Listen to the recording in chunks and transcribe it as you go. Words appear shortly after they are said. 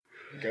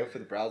Go for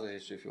the browser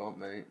history if you want,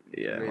 mate.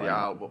 Yeah, Read it like,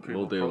 out, but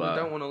people we'll do probably that.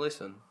 don't want to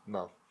listen.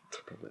 No.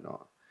 Probably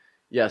not.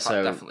 Yeah,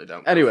 so... Definitely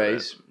don't.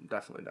 Anyways...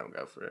 Definitely don't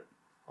go for it.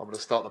 I'm going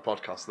to start the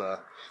podcast there.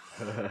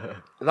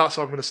 And that's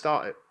how I'm going to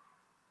start it.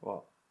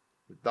 What?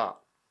 With that.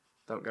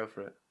 Don't go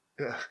for it.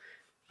 Yeah.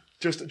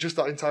 Just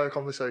that entire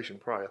conversation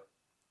prior.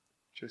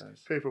 Just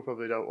Nice. People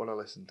probably don't want to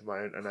listen to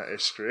my internet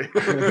history.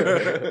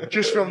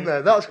 Just from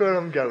there, that's where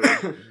I'm going.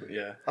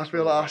 Yeah. I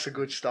feel like that's a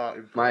good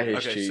starting point. My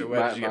history... Okay, so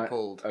where did you get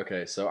pulled?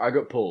 Okay, so I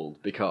got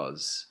pulled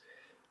because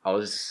I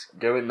was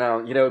going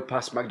down, you know,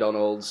 past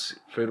McDonald's,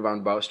 through the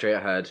roundabout, straight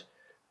ahead,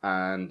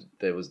 and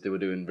they were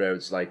doing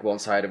roads, like, one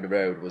side of the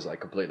road was, like,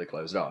 completely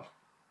closed off.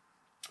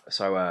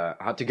 So I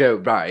had to go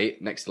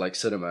right, next to, like,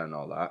 cinema and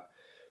all that.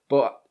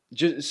 But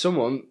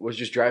someone was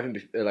just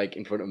driving, like,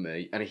 in front of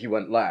me, and he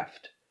went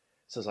left.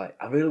 So I was like,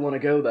 I really want to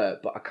go there,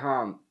 but I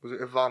can't. Was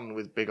it a van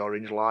with big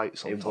orange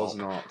lights on It top? was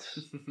not.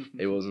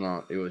 It was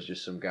not. It was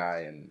just some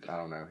guy, and I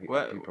don't know. He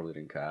probably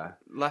didn't care.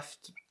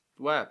 Left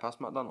where?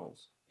 Past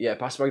McDonald's? Yeah,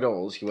 past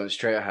McDonald's. He went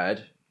straight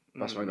ahead,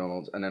 past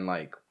McDonald's, and then,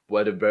 like,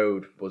 where the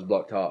road was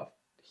blocked off,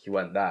 he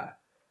went there.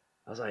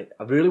 I was like,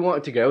 I really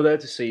wanted to go there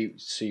to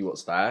see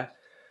what's there.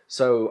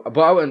 So,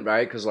 but I went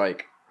right, because,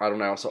 like, I don't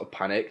know, I sort of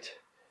panicked.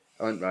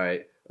 I went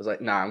right. I was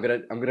like, nah, I'm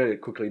gonna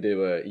quickly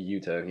do a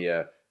U-turn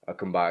here. I'll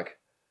come back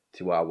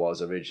to where I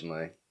was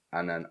originally,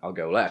 and then I'll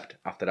go left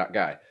after that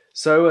guy.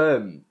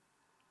 So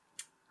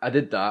I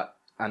did that,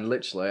 and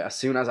literally as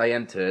soon as I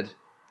entered,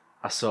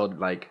 I saw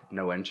like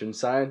no entrance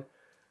sign,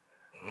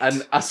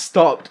 and I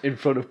stopped in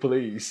front of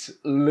police.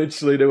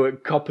 Literally, there were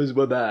coppers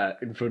were there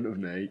in front of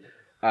me.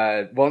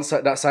 One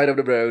side, that side of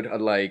the road, I'd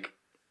like,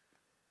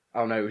 I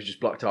don't know, it was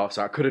just blocked off,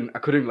 so I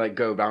couldn't like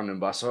go around them,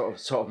 but I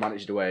sort of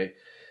managed a way.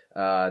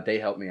 They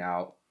helped me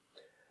out.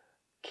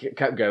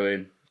 Kept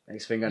going.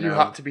 Next thing I know, You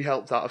had to be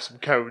helped out of some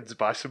cones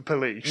by some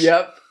police.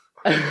 Yep.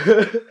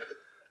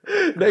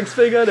 Next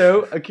thing I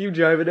know, I keep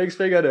driving. Next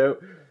thing I know,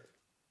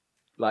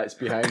 lights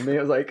behind me. I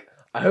was like,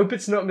 I hope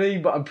it's not me,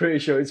 but I'm pretty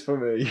sure it's for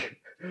me.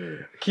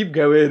 Keep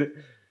going.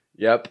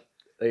 Yep.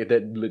 They're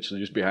literally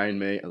just behind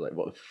me. I was like,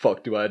 what the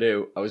fuck do I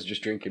do? I was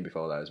just drinking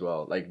before that as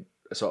well, like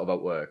sort of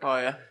at work. Oh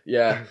yeah.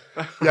 Yeah.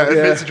 Yeah,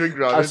 it's a drink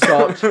driving. I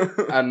stopped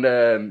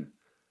and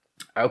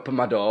I opened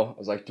my door. I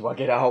was like, do I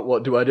get out?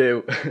 What do I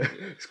do?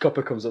 This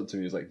copper comes up to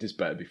me. He's like, this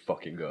better be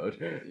fucking good.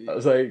 I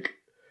was like,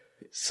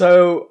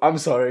 so I'm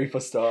sorry for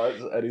starts.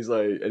 And he's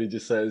like, and he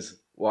just says,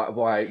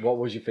 why? What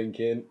was you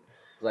thinking?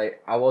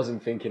 Like, I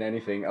wasn't thinking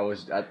anything.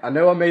 I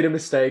know I made a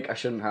mistake. I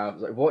shouldn't have. I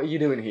was like, what are you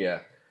doing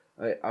here?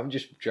 Like, I'm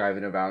just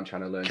driving around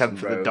trying to learn Came some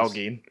for roads. the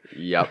dogging.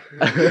 Yep.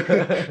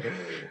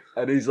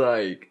 And he's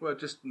like, Well,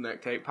 just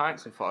necked 8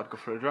 pints and thought I'd go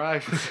for a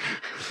drive.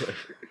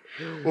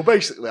 Well,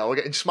 basically, I was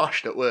getting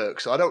smashed at work,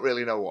 so I don't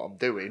really know what I'm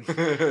doing.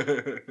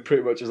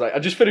 pretty much was like, I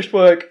just finished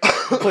work.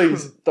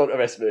 Please don't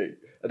arrest me.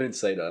 I didn't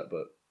say that,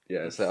 but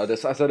yeah. So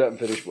I said I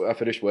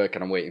finished work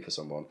and I'm waiting for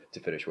someone to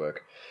finish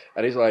work.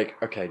 And he's like,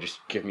 okay, just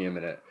give me a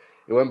minute.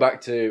 He went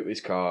back to his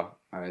car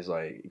and he's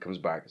like, he comes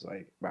back. He's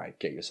like, right,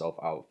 get yourself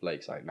out of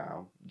Lakeside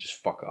now.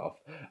 Just fuck off.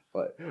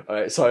 Like, all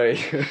right, sorry.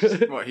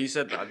 What, he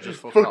said that? Just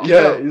fuck Fuck off?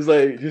 Yeah, he's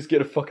like, just get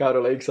the fuck out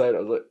of Lakeside. I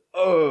was like,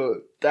 oh,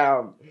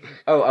 damn.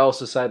 Oh, I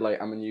also said,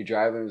 like, I'm a new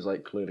driver. He was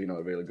like, clearly not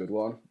a really good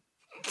one.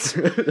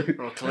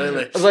 Well,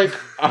 clearly. I was like,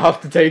 I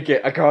have to take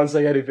it. I can't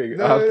say anything.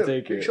 I have to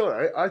take It's it.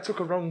 alright. I took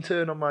a wrong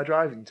turn on my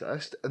driving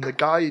test, and the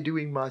guy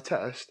doing my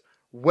test,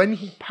 when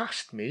he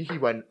passed me, he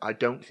went, I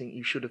don't think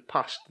you should have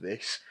passed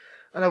this.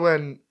 And I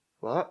went,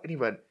 what? And he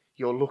went,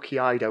 you're lucky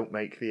I don't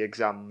make the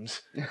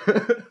exams.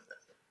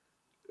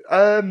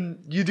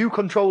 You do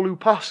control who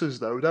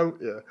passes though,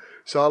 don't you?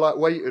 So I like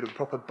waited and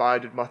proper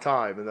bided my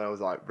time, and then I was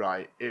like,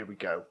 right, here we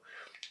go.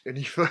 And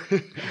he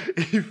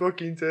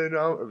fucking turned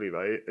around to me,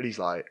 mate, and he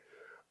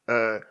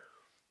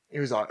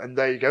was like, and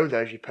there you go,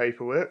 there's your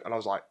paperwork. And I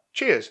was like,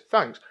 cheers,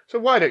 thanks. So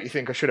why don't you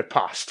think I should have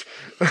passed?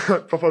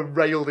 Proper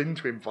railed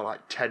into him for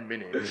like 10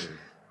 minutes.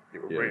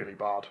 It was really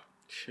bad.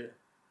 Shit.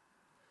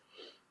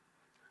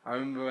 I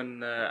remember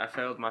when I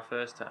failed my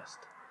first test.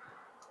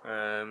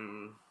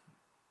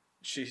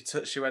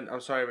 She went, I'm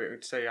sorry,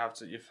 but to say you have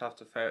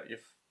to fail.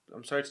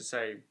 I'm sorry to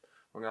say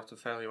we're gonna have to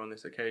fail you on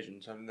this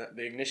occasion. So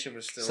the ignition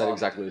was still Said on.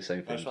 exactly the same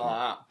I thing. just went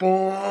like that.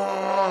 Boom!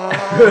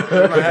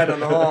 Put my head on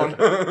the horn.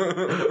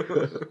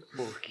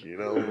 Fucking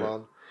hell,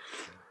 man.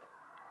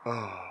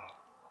 Oh.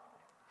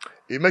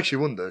 It makes you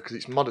wonder, because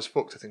it's mad as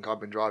fuck to think I've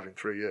been driving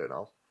 3 years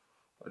now.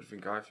 What do you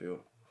think I feel?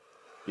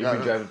 You've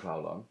been driving for how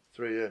long?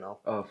 3 years now.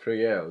 Oh, 3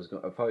 years.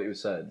 I thought you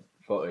said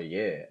for a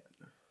year.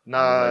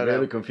 Nah, I'm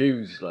really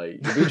confused. Like,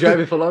 you've been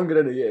driving for longer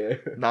than a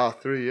year. Nah,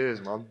 3 years,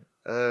 man.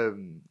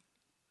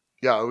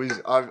 Yeah,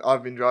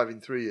 I've been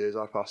driving 3 years.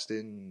 I passed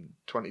in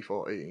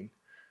 2014.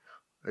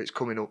 It's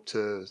coming up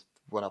to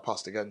when I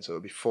passed again, so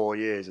it'll be 4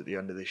 years at the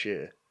end of this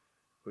year,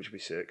 which will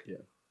be sick. Yeah.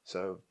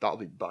 So that'll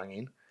be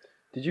banging.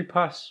 Did you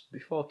pass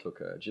before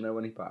Tucker? Do you know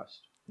when he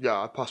passed?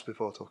 Yeah, I passed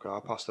before Tucker. I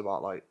passed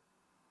about like,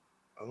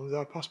 how long did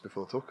I pass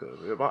before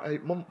Tucker? About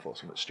 8 months or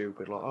something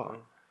stupid like that. I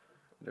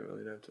didn't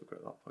really know Tucker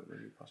at that point when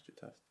you passed your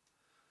test.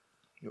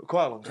 It was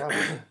quite a long time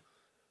ago.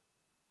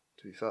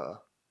 to be fair.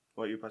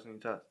 What, you passing your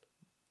test?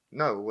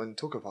 No, when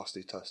Tucker passed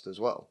his test as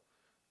well.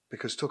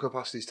 Because Tucker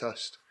passed his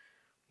test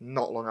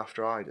not long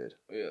after I did.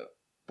 Yeah.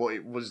 But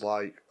it was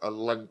like a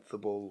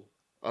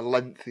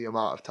lengthy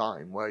amount of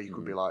time where you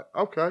could be like,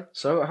 okay.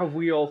 So have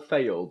we all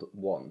failed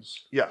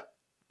once? Yeah.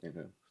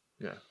 Okay.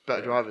 Yeah.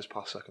 Better drivers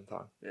pass second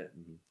time. Yeah.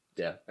 Mm-hmm.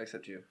 Yeah.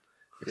 Except you.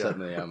 Except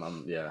me,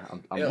 I'm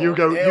You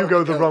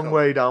go the wrong come.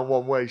 way down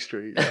one-way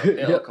street.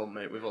 It'll come,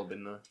 mate. We've all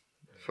been there.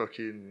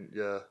 Fucking,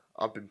 yeah.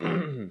 I've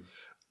been...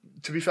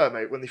 To be fair,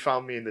 mate, when they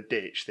found me in the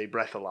ditch, they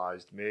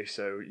breathalyzed me,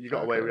 so you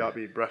got away without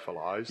being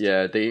breathalyzed.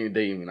 Yeah, they didn't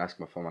even ask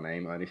me for my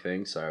name or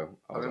anything, so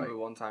I remember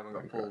one time I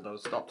got pulled. I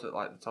was stopped at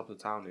like the top of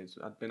the town.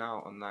 I'd been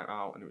out on night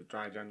out, and it was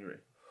dry January,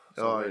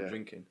 so we were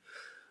drinking.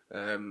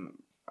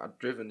 I'd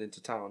driven into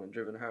town and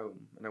driven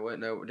home, and I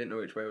didn't know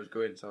which way I was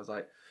going, so I was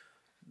like,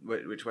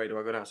 which way do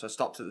I go now? So I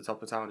stopped at the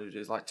top of town. It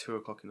was like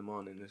 2:00 in the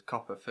morning. There's a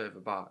copper further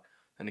back,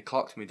 and he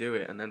clocked me do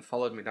it, and then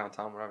followed me down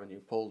Tower Avenue,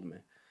 pulled me.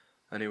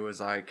 And he was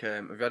like,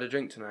 have you had a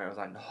drink tonight? I was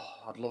like, no,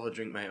 I'd love a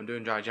drink, mate. I'm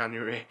doing dry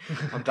January.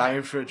 I'm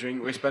dying for a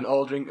drink. We spent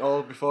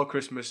all before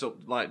Christmas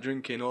up like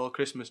drinking, all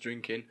Christmas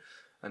drinking.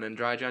 And then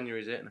dry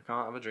January's it, and I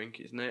can't have a drink.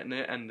 It's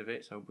near end of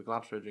it, so we're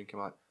glad for a drink.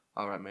 I'm like,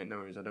 all right, mate, no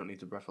worries. I don't need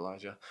to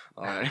breathalyse you.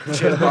 All right,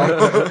 cheers,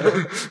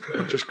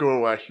 pal. Just go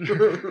away.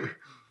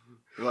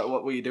 Like,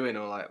 what were you doing?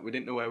 Or like, we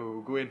didn't know where we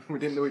were going. We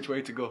didn't know which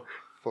way to go.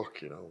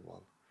 Fucking hell,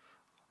 man.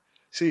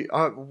 See,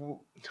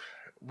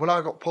 when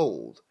I got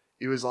pulled,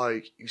 he was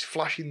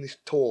flashing this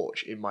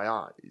torch in my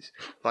eyes,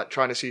 like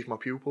trying to see if my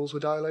pupils were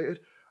dilated.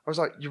 I was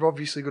like, you're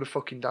obviously going to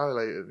fucking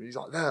dilate them. He's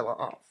like, there, like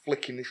that,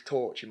 flicking this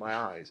torch in my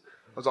eyes.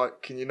 I was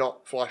like, can you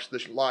not flash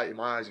the light in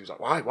my eyes? He was like,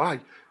 why?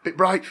 Bit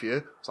bright for you?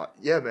 I was like,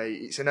 yeah,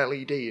 mate, it's an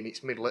LED and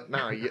it's middle at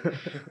night.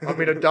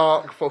 I'm in a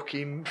dark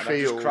fucking field.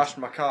 I just crashed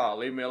my car,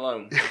 leave me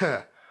alone.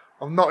 Yeah.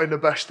 I'm not in the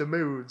best of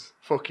moods.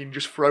 Fucking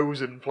just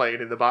Frozen playing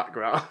in the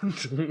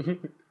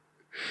background.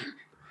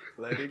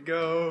 Let it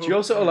go. Do you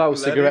also allow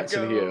cigarettes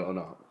in here or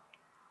not?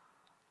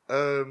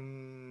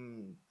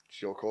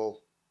 It's your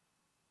call.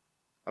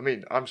 I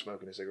mean, I'm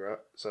smoking a cigarette,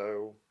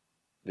 so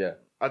yeah,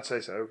 I'd say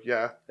so.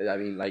 Yeah. I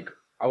mean, like,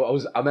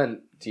 I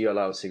meant, do you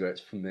allow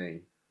cigarettes for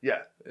me?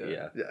 Yeah.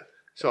 Yeah.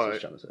 So That's what I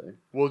was trying to say.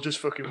 we'll just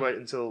fucking wait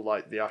until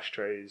like the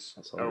ashtrays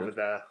over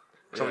there.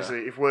 So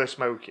obviously, if we're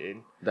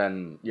smoking,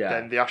 then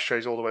the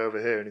ashtray's all the way over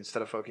here, and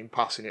instead of fucking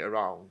passing it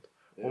around,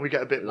 when we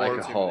get a bit more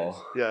like a whore.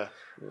 Yeah.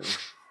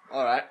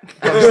 All right.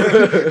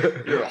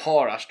 You're a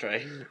whore,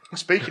 ashtray.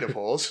 Speaking of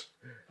whores.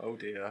 Oh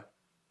dear.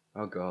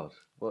 Oh god,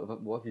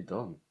 what have you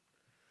done?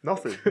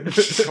 Nothing.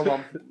 Come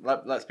on,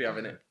 let's be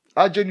having it.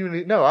 I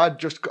genuinely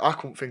I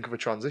couldn't think of a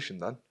transition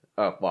then.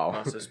 Oh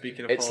wow. So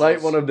speaking of it's whores,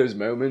 like one of those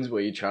moments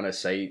where you're trying to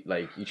say,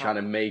 like, you're trying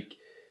to make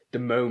the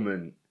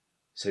moment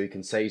so you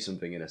can say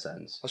something in a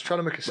sense. I was trying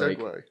to make a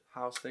segue.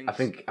 How's things? I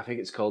think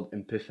it's called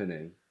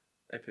epiphany.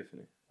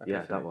 Epiphany.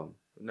 Yeah, that one.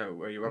 No,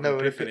 where you have No,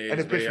 an epiphany. an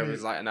epiphany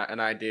is like an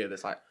idea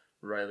that's like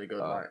really good.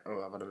 Like,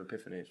 oh, I've had an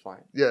epiphany. It's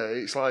fine. Yeah,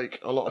 it's like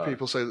a lot of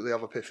people say that they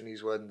have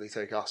epiphanies when they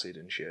take acid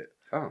and shit.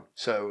 Oh.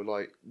 So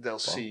like they'll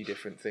see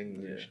different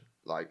things. Yeah.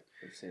 Like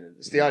I've seen it.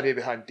 it's the idea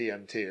behind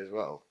DMT as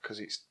well, because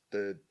it's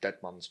the dead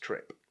man's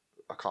trip.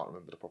 I can't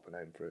remember the proper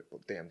name for it,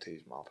 but DMT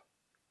is mad.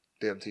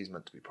 DMT is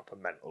meant to be proper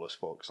mental as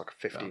fuck. It's like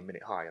a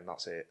 15-minute high and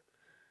that's it.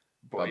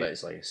 But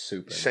it's like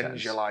super sends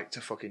intense. you like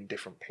to fucking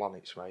different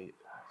planets, mate.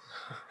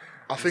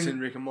 I think in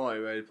Rick and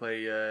Morty where they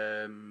play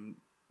the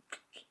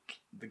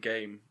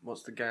game.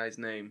 What's the guy's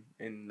name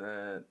in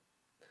the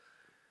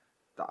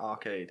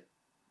arcade?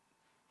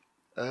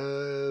 I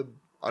know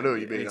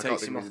what you mean. I can't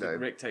think of his name.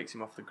 Rick takes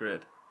him off the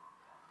grid.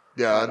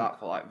 Yeah, like that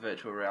for like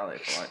virtual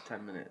reality for like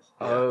 10 minutes.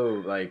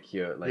 Oh, like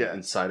you're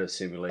inside a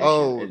simulation.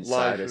 Oh,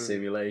 inside a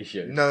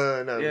simulation.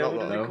 No, yeah, not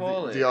what that. do they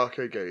call it? The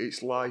arcade game.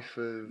 It's Life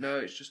of. No,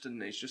 it's just a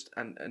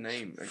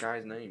name, a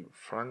guy's name.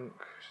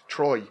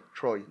 Troy.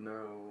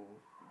 No,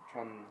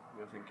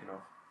 you're thinking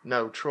of.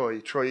 No, Troy.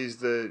 Troy's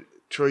the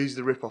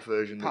rip-off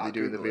version that they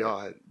do in the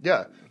VR.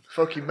 Yeah,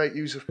 fucking make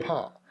use of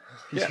Pat.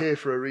 He's here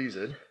for a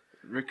reason.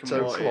 Rick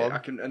and Morty. I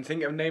can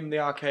think of name the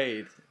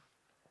arcade.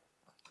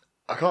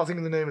 I can't think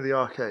of the name of the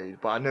arcade,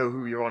 but I know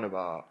who you're on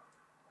about.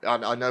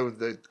 I know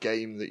the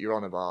game that you're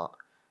on about.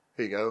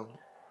 Here you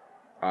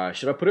go.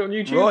 Should I put it on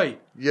YouTube? Roy.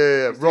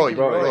 Yeah,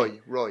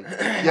 Roy.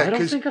 Yeah, I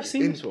don't think I've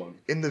seen this one.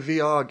 In the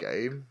VR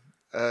game,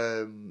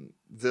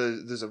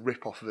 there's a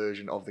rip-off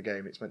version of the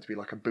game. It's meant to be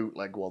like a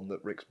bootleg one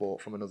that Rick's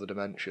bought from another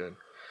dimension.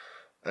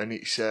 And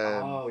it's...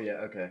 oh, yeah,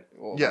 okay.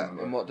 Yeah.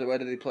 And where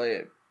do they play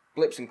it?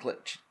 Blips and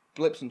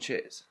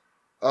chits.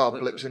 Oh,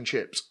 Blips and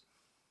Chips.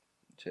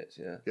 Chits,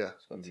 yeah. Yeah.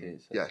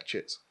 Yeah,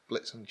 chits.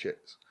 Blitz and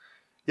Chits.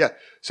 Yeah,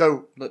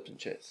 so... Blips and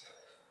chits.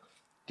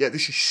 Yeah,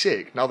 this is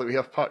sick, now that we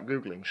have Pat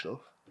Googling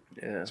stuff.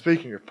 Yeah.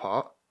 Speaking of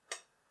Pat...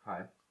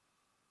 Hi.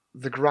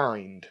 The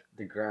Grind.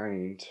 The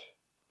Grind.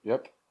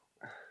 Yep.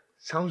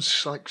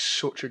 Sounds like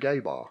such a gay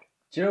bar.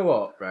 Do you know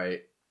what,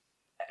 right?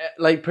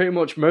 Like, pretty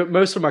much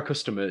most of my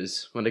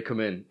customers, when they come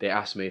in, they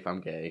ask me if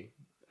I'm gay.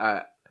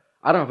 I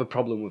don't have a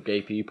problem with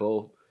gay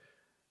people.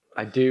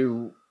 I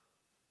do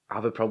I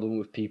have a problem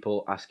with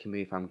people asking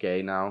me if I'm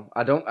gay now.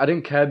 I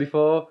didn't care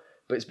before,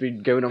 but it's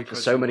been going on for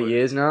so many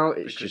years now.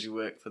 It's because just you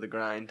work for the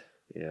grind.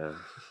 yeah.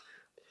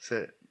 That's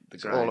it.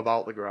 It's grind. all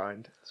about the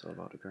grind. It's all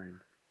about the grind.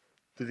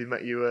 Did he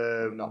make you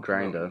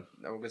Grinder?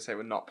 I'm gonna say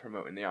we're not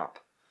promoting the app.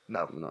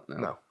 No, We're not now.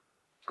 no.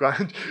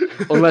 Grind.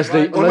 Unless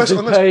they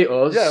pay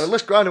us. Yeah,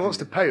 unless Grinder wants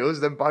to pay us,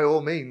 then by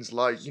all means,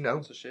 like, you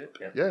know. Sponsorship.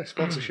 Yeah,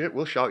 sponsorship.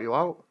 We'll shout you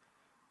out.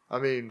 I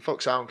mean,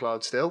 fuck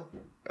SoundCloud still.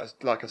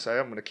 Like I say,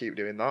 I'm going to keep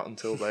doing that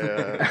until they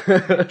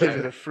give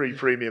us a free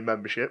premium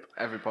membership.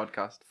 Every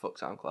podcast, fuck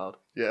SoundCloud.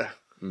 Yeah.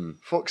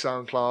 Fuck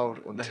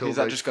SoundCloud until Is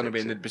that just going to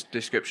be in the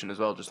description as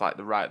well, just like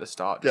right at the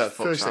start? Yeah,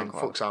 first thing,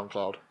 fuck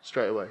SoundCloud,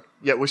 straight away.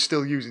 Yeah, we're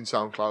still using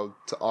SoundCloud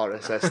to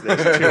RSS this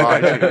to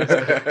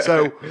iTunes.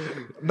 So,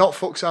 not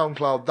fuck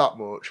SoundCloud that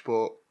much,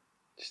 but...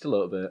 Just a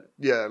little bit.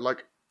 Yeah,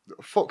 like,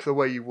 fuck the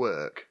way you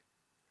work.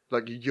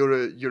 Like,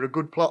 you're a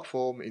good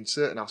platform in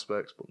certain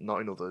aspects, but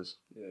not in others.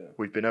 Yeah.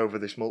 We've been over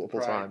this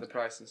multiple times. The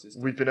pricing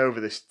system. We've been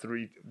over this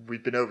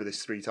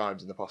three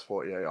times in the past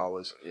 48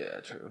 hours. Yeah,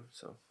 true.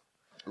 So,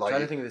 Like,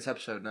 trying to think of this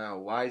episode now.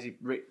 Why is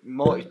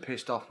Morty's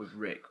pissed off with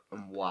Rick,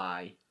 and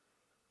why?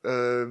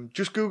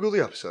 just Google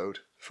the episode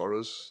for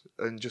us,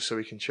 and just so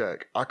we can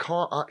check. I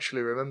can't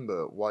actually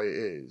remember why it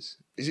is.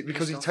 Is it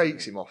because he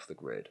takes him off the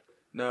grid?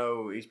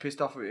 No, he's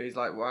pissed off. He's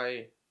like, why?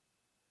 You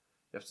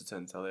have to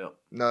turn the telly up.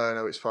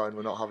 No, it's fine.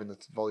 We're not having the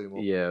volume up.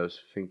 Yeah, I was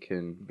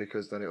thinking...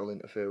 Because then it'll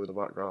interfere with the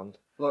background.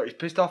 Look, he's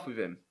pissed off with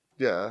him.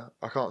 Yeah,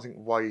 I can't think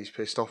why he's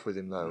pissed off with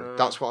him, though. No.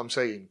 That's what I'm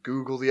saying.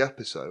 Google the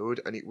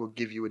episode, and it will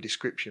give you a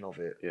description of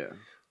it. Yeah.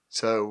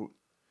 So...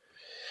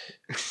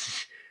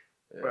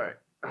 Yeah. Right.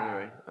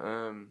 Anyway,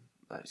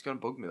 it's gonna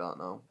bug me that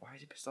now. Why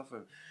is he pissed off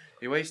with him?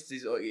 He wastes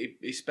his.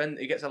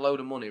 He gets a load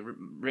of money.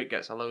 Rick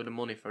gets a load of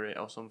money for it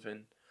or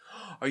something.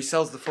 Or he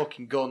sells the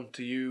fucking gun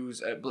to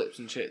use at blips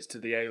and shits to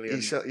the alien.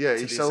 He sells it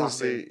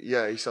to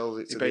the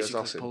assassin. He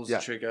basically pulls the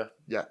trigger.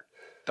 Yeah.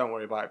 Don't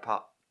worry about it,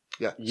 Pat.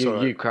 Yeah.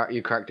 You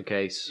cracked the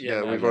case.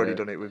 Yeah, we've already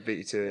done it. We've beat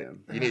you to it.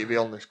 You need to be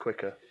on this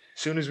quicker.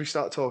 As soon as we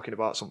start talking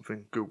about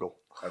something, Google.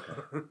 Okay.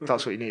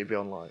 That's what you need to be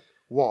on like.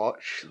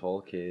 Watch.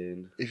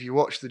 Talking. If you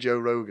watch the Joe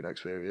Rogan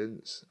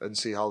Experience and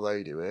see how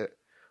they do it,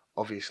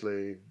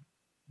 obviously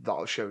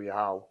that'll show you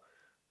how.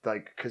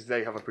 Like, because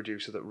they have a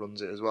producer that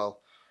runs it as well.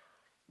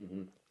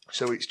 Mm-hmm.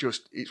 So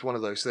it's one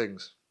of those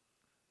things.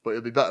 But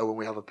it'll be better when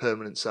we have a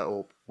permanent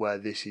setup where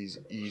this is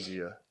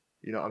easier.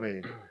 You know what I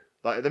mean?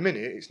 Like, at the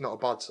minute, it's not a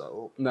bad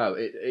setup. No,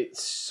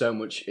 it's so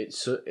much.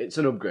 It's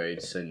an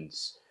upgrade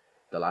since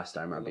the last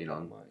time I've been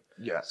on.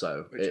 Yeah.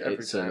 So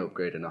it's an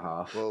upgrade and a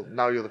half. Well,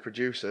 now you're the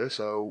producer,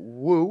 so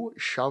woo,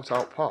 shout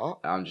out Pat.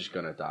 I'm just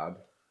gonna dab.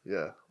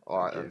 Yeah.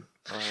 Alright then.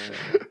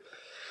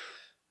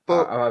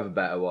 But I'll have a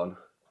better one.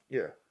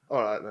 Yeah.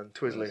 Alright then.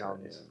 Twizzly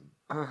hands.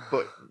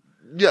 But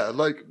yeah,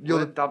 like you're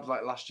the dabs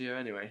like last year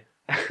anyway.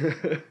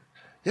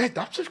 Yeah,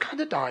 dabs have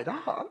kind of died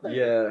out, haven't they?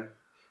 Yeah.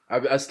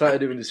 I started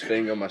doing this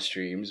thing on my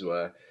streams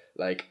where,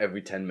 like,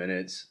 every 10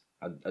 minutes,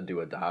 I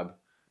do a dab.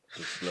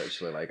 Just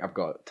literally, like, I've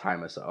got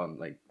timer set on,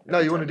 like... No,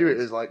 you want to do it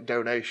as, like,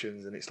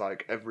 donations, and it's,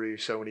 like, every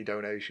so many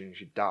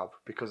donations you dab,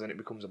 because then it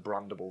becomes a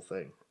brandable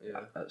thing.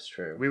 Yeah. That's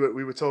true. We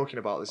were talking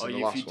about this in the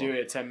last one. Or if you do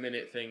it a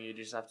 10-minute thing, you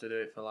just have to do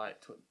it for, like,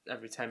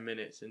 every 10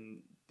 minutes, and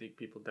the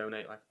people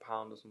donate, like,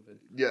 £1 or something.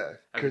 Yeah.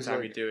 Every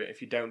time you do it.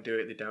 If you don't do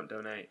it, they don't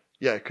donate.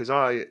 Yeah, because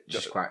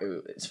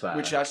it's fair.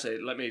 Which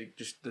actually, let me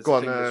just... Go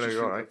on,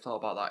 you're all right. Thought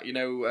about that. You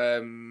know,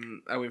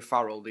 Owen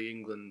Farrell, the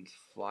England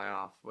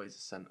fly-half, where he's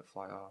the centre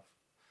fly-half.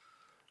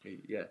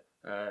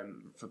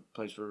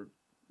 Plays for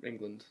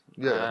England.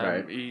 Yeah,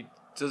 right. He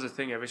does a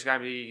thing every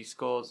time he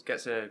scores,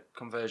 gets a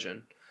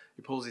conversion.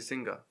 He pulls his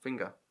finger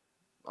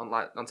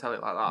on telly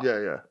like that.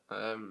 Yeah.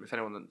 If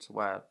anyone's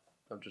aware,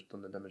 I've just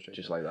done the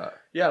demonstration. Just like that.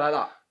 Yeah, like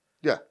that.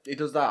 Yeah. He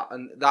does that,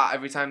 and that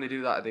every time they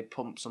do that, they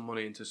pump some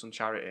money into some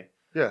charity.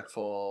 Yeah.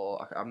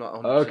 I'm not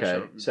 100% okay.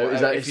 sure. So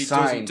is that if his he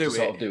doesn't sign do to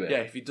sort of do it? Yeah,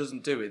 if he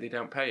doesn't do it, they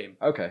don't pay him.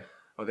 Okay.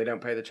 Or they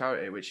don't pay the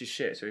charity, which is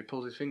shit. So he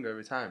pulls his finger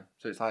every time.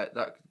 So it's like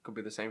that could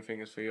be the same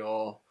thing as for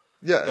your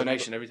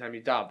donation every time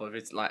you dab. But if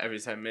it's like every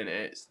 10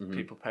 minutes,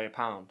 people pay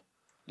 £1.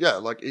 Yeah,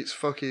 like it's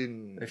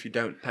fucking. If you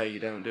don't pay,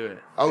 you don't do it.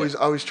 I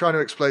was trying to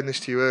explain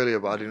this to you earlier,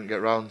 but I didn't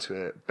get round to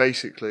it.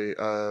 Basically,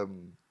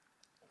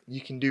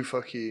 you can do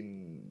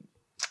fucking.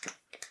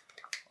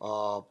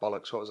 Oh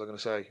bollocks! What was I going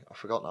to say? I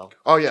forgot now.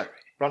 Oh yeah,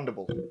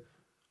 brandable.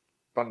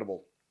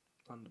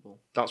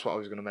 That's what I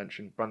was going to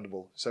mention.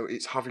 Brandable. So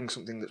it's having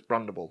something that's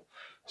brandable.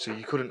 So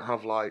you couldn't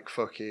have like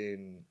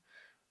fucking.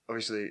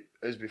 Obviously,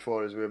 as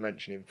before, as we were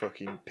mentioning,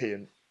 fucking P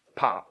and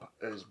Pap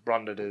as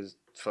branded as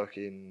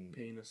fucking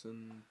penis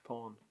and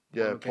porn.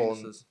 Yeah,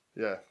 porn.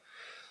 Yeah,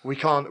 we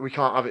can't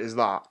have it as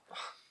that.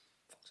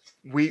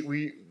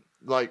 We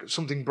like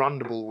something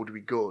brandable would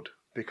be good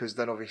because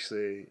then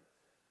obviously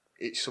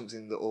it's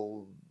something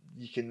that'll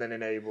you can then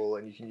enable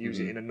and you can use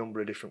it in a number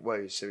of different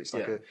ways. So it's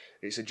like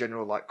it's a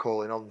general like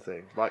calling on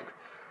thing. Like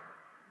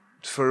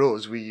for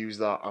us, we use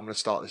that. I'm gonna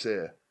start this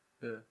here.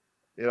 Yeah.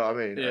 You know what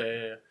I mean?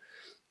 Yeah.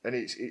 And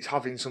it's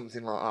having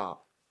something like that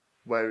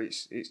where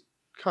it's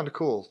kind of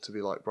cool to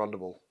be like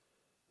brandable.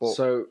 But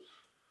So,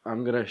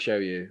 I'm gonna show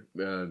you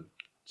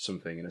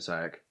something in a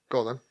sec. go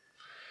on then.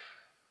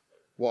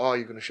 What are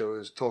you going to show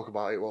us? Talk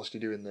about it whilst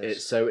you're doing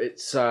this.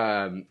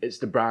 It's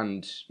the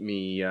brand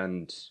me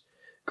and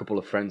a couple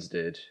of friends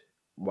did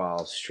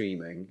while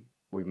streaming.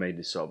 We've made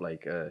this sort of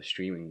like a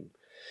streaming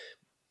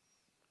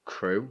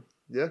crew,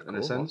 Yeah, cool, in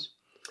a sense.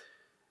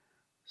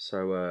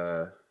 So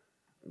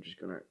I'm just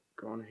gonna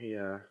go on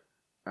here,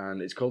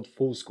 and it's called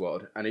Full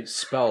Squad, and it's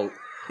spelled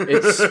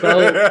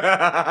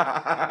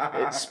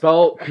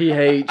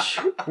PH.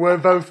 We're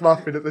both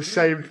laughing at the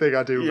same thing,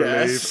 I do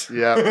Yes.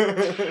 believe.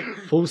 Yeah.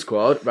 Full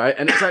Squad, right?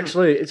 And it's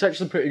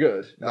actually pretty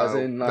good. No, as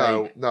in,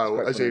 no,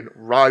 it's as quite in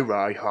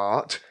Rai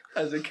Heart.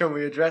 As in, can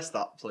we address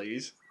that,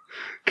 please?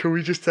 Can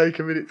we just take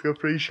a minute to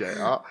appreciate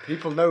that?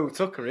 People know who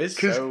Tucker is,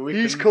 Because so we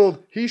he's can...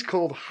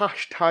 called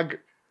hashtag.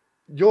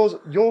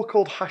 You're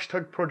called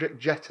hashtag Project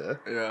Jetta.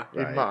 Yeah.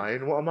 In Right.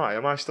 mine, what am I?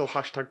 Am I still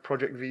hashtag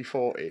Project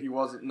V40? He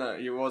wasn't. No,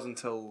 he was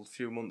until a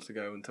few months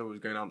ago, until we was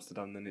going to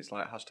Amsterdam. Then it's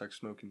like hashtag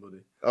smoking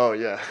buddy. Oh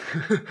yeah.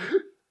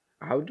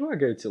 How do I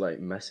go to like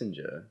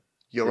Messenger?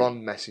 You're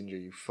on Messenger,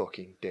 you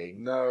fucking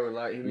ding. No,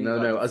 like he means No,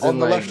 like no, the- as On in,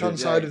 the like, left-hand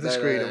yeah, side of the no,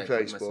 screen no, on no, click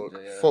Facebook.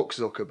 Messenger, yeah. Fuck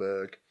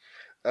Zuckerberg.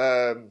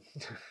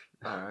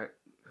 All right.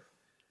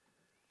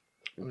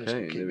 I'm just gonna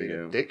Okay, keep there we being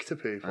go. a dick to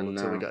people And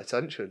until we now- get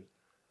attention.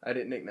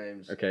 Edit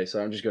nicknames. Okay,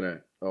 so I'm just gonna.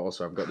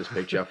 Also, I've got this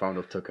picture I found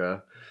of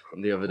Tucker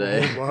the other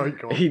day. Oh my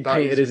god. He that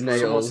painted is- his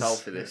nails. Someone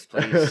selfie this,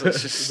 please.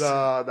 Let's just...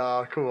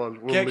 Nah, come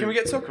on. Yeah, can we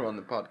get Tucker on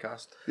the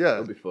podcast? Yeah.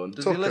 That'll be fun.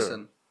 Does Tucker. he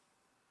listen?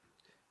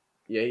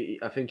 Yeah,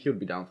 I think he'll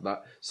be down for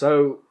that.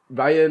 So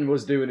Ryan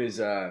was doing his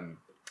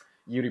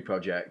uni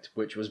project,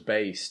 which was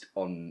based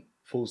on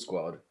Full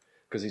Squad,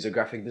 because he's a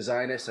graphic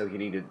designer, so he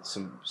needed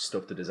some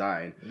stuff to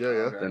design. Yeah.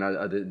 Okay. Then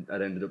I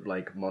ended up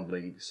like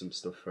modeling some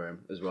stuff for him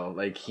as well.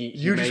 Like he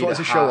You just made wanted a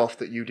to show hat. off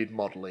that you did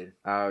modelling.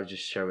 I was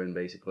just showing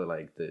basically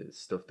like the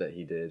stuff that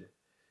he did.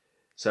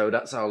 So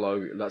that's our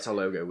logo. That's our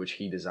logo, which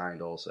he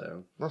designed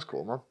also. That's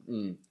cool, man.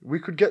 Mm. We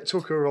could get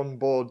Tucker on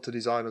board to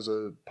design us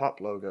a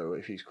PAP logo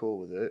if he's cool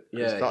with it. 'Cause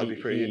Yeah, that'd he-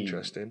 be pretty he-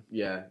 interesting.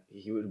 Yeah,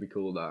 he would be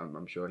cool with that.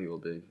 I'm sure he will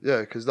be.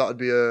 Yeah, because that'd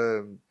be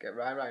Get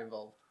right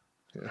involved.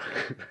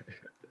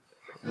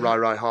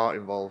 Rai Heart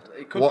involved.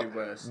 It could What- be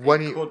worse.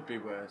 when It you- could be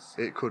worse.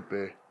 It could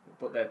be.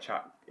 But their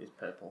chat is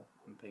purple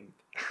and pink.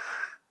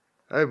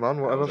 Hey man,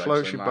 That whatever was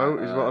floats actually your my,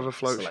 boat is whatever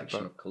floats your selection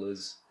boat. of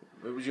colours.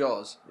 It was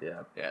yours?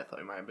 Yeah. Yeah, I thought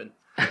it might have been.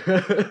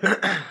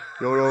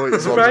 You're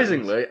always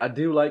Surprisingly, I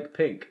do like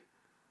pink.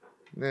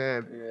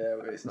 Yeah, Yeah,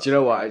 but it's not Do you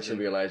know what? I surprising. actually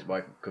realised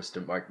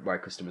my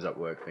customers at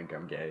work think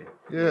I'm gay.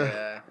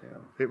 yeah. Yeah.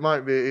 It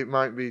might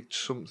be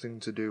something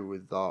to do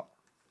with that.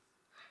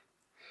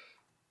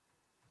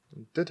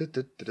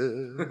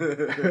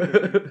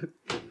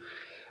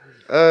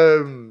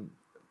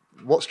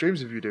 What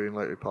streams have you doing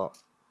lately, Pat?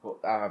 Well,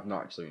 I've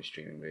not actually been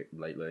streaming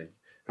lately.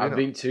 Have I've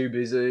you been too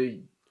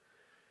busy.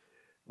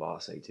 Well, I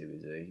say too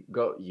busy.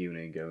 Got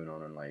uni going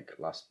on and like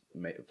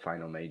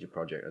final major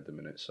project at the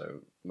minute, so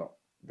not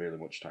really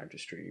much time to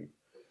stream.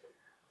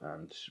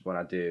 And when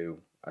I do,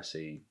 I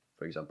see,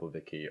 for example,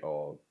 Vicky,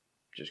 or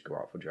just go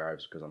out for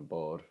drives because I'm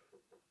bored.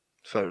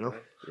 Fair enough.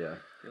 Yeah,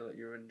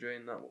 You're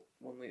enjoying that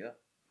 1 litre?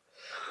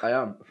 I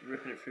am.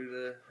 Ripping it through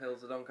the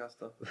hills of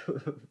Doncaster.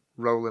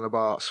 Rolling about,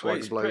 Well, sweating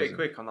it's pretty blazing.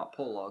 quick on that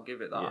pull, I'll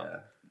give it that. Yeah.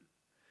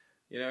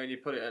 You know, when you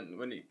put it in,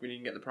 when you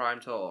can get the prime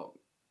torque.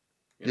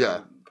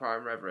 Yeah.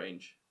 Prime rev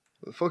range.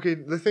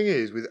 The thing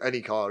is, with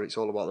any car, it's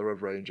all about the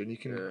rev range, and you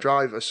can Yeah.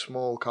 drive a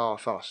small car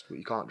fast, but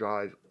you can't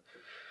drive.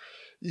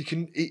 You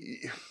can.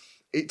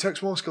 It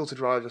takes more skill to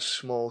drive a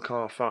small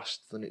car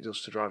fast than it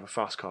does to drive a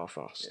fast car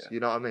fast. Yeah. You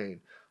know what I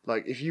mean?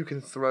 Like if you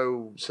can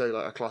throw, say,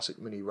 like a classic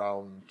mini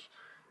round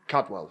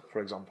Cadwell,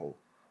 for example,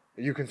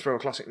 you can throw a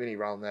classic mini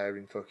round there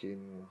in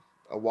fucking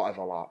a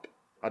whatever lap.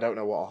 I don't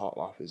know what a hot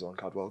lap is on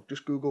Cadwell.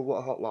 Just Google what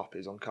a hot lap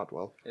is on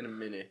Cadwell. In a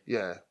mini.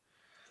 Yeah.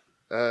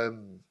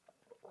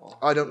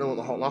 I don't know what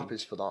the hot lap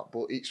is for that,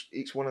 but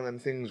it's one of them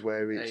things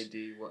where it's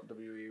AD, what,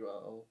 WE,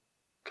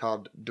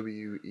 Cad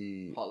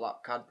WE Hot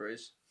lap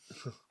Cadbury's.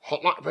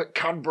 hot lap at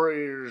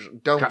Cadbury's.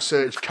 Don't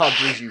search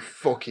Cadbury's, you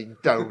fucking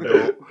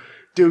donut.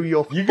 Do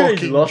your You guys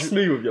fucking lost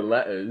me with your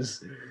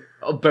letters.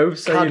 Both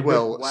saying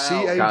Cadwell. Wow.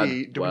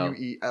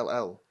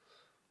 CADWELL.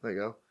 There you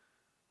go.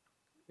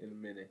 In a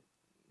mini.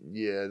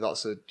 Yeah,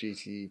 that's a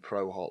GT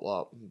Pro hot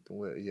lap.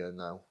 Yeah,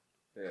 no.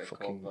 Yeah,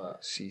 Fucking called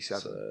that.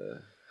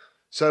 C7.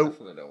 So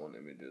Definitely don't want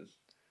images.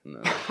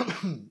 No.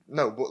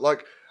 no, but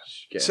like,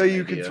 Just get say an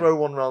you can idea. throw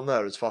one round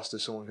there as fast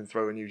as someone can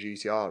throw a new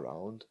GTR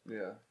round.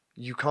 Yeah.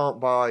 You can't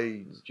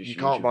buy. Just You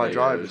can't YouTube buy videos.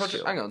 drivers.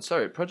 Project, hang on,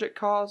 sorry. Project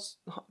Cars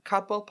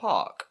Cadwell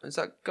Park. Has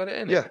that got it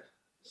in Yeah. it?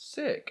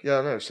 Sick. Yeah,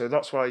 I know. So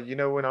that's why, you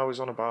know, when I was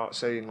on about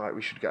saying like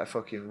we should get a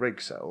fucking rig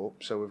set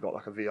up, so we've got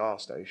like a VR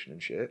station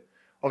and shit.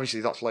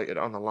 Obviously, that's later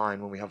down the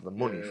line when we have the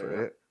money Yeah, for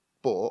yeah. it.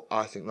 But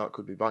I think that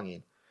could be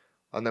banging,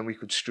 and then we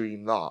could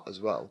stream that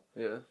as well,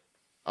 Yeah.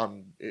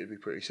 and it'd be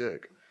pretty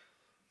sick.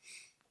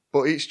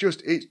 But it's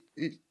just yeah,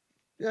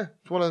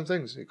 it's one of them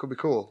things. It could be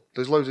cool.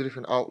 There's loads of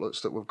different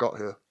outlets that we've got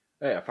here.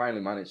 Hey, I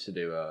finally managed to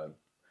do a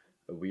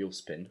wheel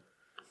spin.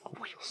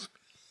 Wheels.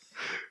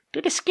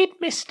 Did a skid,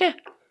 mister?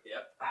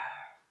 Yep.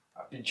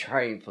 I've been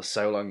trying for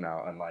so long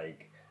now, and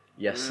like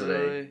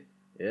yesterday, Really?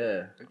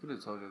 yeah. I could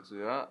have told you to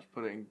do that. Just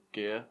put it in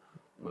gear,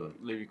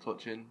 leave your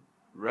clutch in,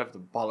 rev the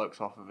bollocks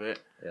off of it.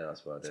 Yeah,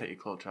 that's what I did. Take your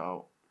clutch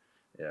out.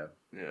 Yeah.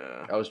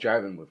 Yeah. I was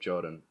driving with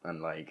Jordan,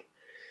 and like,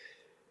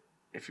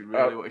 if you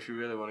really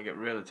want to get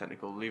really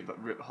technical,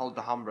 hold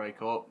the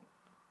handbrake up,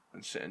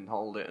 and sit and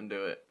hold it and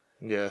do it.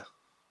 Yeah.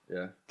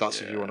 Yeah.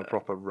 That's if you want a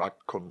proper rag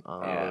cunt.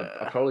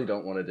 I probably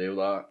don't want to do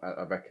that.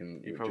 I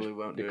reckon you probably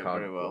won't do it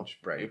very well.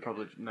 You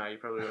probably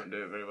won't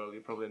do it very well.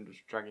 You're probably end up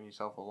just dragging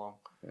yourself along,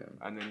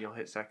 and then you'll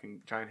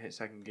try and hit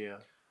second gear,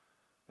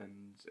 and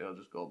it'll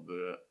just go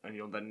bleh, and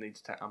you'll then need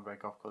to take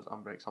handbrake off because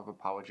handbrake's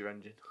overpowered your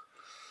engine.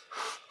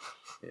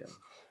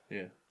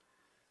 Yeah.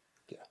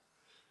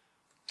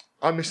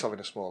 I miss having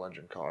a small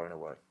engine car in a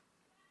way.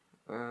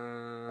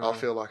 I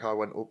feel like I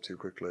went up too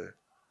quickly.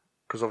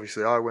 Because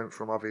obviously I went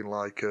from having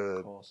like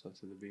a... Corsa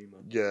to the Beamer.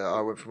 Yeah,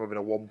 I went from having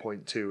a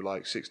 1.2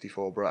 like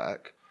 64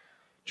 brake.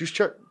 Just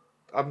check...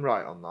 I'm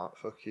right on that.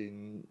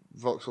 Fucking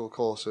Vauxhall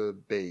Corsa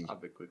B. I'd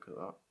be quick at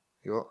that.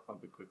 You what?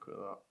 I'd be quick at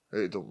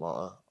that. It don't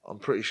matter. I'm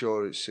pretty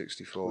sure it's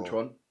 64. Which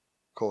one?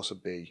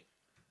 Corsa B.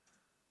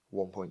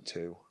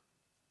 1.2.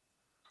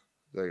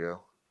 There you go.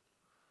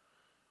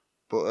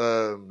 But,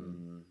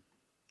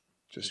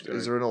 just...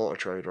 Is there an Auto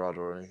Trade rad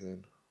or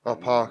anything? Oh,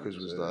 Parker's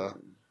was there.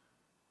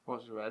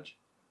 What's the reg?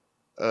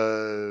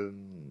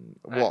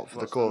 What for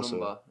the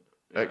Corsa?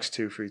 Yeah.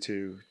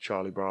 X232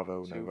 Charlie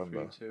Bravo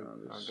November.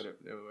 232. I got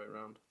it the other way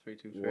around.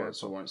 323.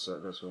 What's the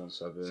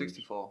 1.7?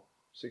 64.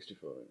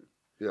 64.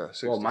 Yeah,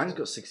 64. Well, mine's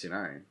got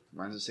 69.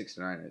 Mine's a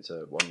 69. It's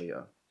a 1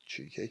 litre.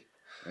 Cheeky.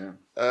 Yeah.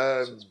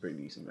 So it's pretty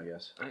decent, I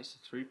guess. And it's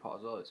a 3-pot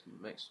as well. It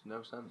makes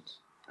no sense.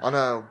 I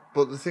know,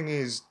 but the thing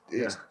is,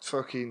 it's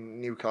fucking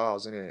new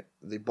cars, isn't it?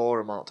 They bore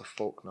them out to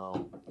fuck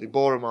now. They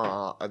bore them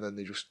out and then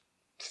they just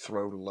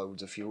throw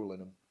loads of fuel in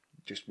them,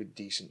 just with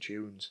decent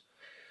tunes.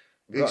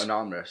 I've got an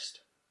armrest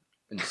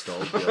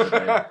installed the other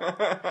day.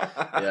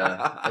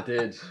 Yeah, I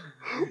did.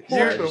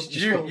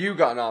 You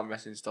got an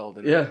armrest installed,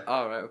 didn't you? Yeah.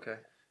 Oh, right, okay.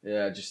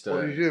 Yeah, just...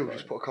 What did you do?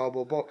 Just put a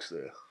cardboard box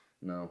there?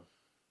 No.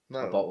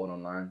 No. I bought one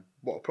online.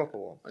 What, a proper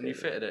one? And you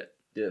fitted it?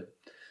 Yeah.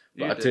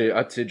 But I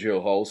had to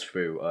drill holes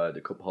through the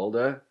cup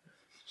holder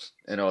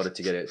in order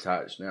to get it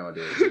attached. Now I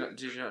do.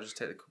 Did you not just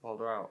take the cup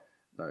holder out?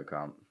 No, I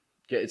can't.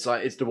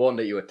 It's the one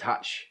that you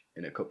attach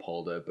in a cup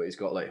holder, but it's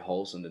got like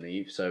holes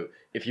underneath. So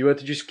if you were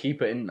to just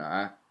keep it in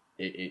there,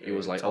 it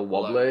was like all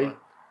wobbly.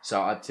 So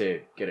I had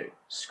to get it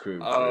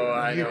screwed. Oh,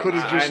 I know.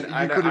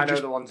 I know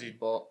the ones you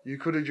bought. You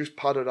could have just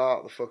padded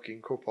out the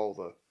fucking cup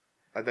holder,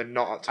 and then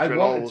not had to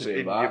drill holes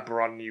in your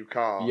brand new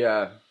car.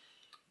 Yeah,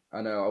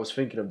 I know. I was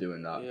thinking of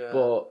doing that,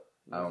 but.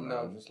 I don't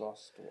know. Just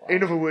lost.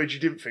 In other words, you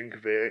didn't think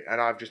of it, and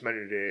I've just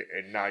mentioned it,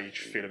 and now you're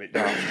just feeling it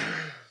down.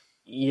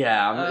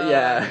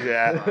 Yeah.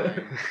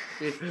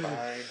 It's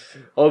fine.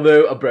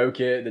 Although I broke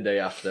it the day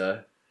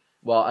after.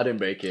 Well, I didn't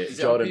break it.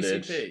 Jordan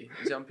did. Is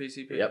it on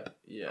PCP? Yep.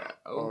 Yeah.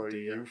 Oh,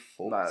 dear. You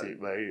fucked it,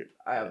 mate.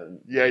 I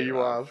haven't. Yeah, you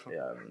have.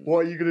 Yeah.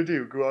 What are you going to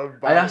do? Go out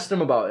and buy I asked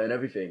him about it and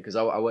everything, because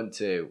I went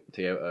to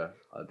Toyota.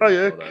 Oh,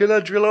 yeah, can I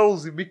drill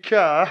holes in my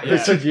car? Yeah. I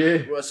said,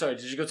 yeah. Well, sorry,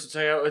 did you go to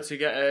Toyota to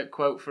get a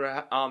quote for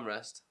an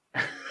armrest?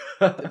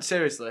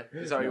 Seriously?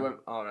 Is that what you went?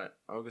 Alright.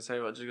 I was going to say,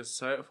 what did you go to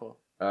Toyota for?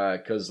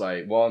 Because,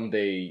 like, one,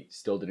 they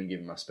still didn't give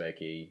me my spare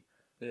key.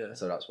 Yeah.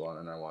 So that's one,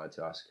 and I wanted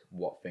to ask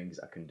what things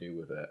I can do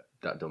with it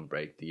that don't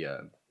break the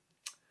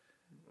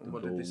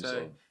what did they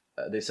say?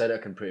 They said I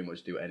can pretty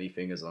much do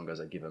anything as long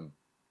as I give them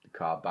the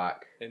car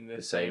back in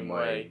the same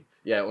way.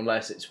 Yeah,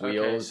 unless it's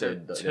wheels.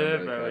 Okay, so they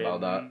don't really care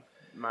about that.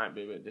 Might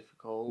be a bit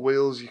difficult.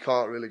 Wheels you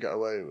can't really get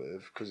away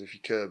with, because if you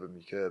curb them,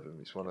 you curb them.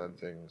 It's one of them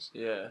things.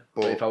 Yeah.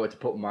 But if I were to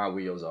put my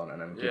wheels on and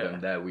then give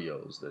them their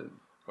wheels, then...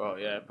 Well,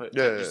 yeah,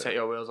 just take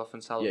your wheels off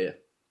and sell them. Yeah.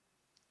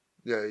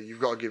 Yeah, you've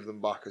got to give them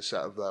back a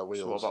set of their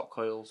wheels. So what about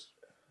coils?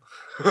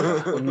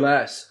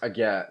 Unless I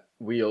get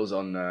wheels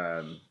on...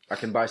 I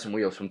can buy some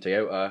wheels from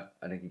Toyota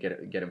and they can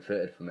get them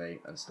fitted for me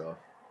and stuff.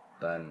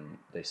 Then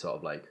they sort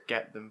of like...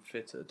 Get them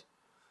fitted?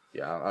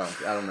 Yeah,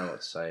 I don't know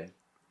what to say.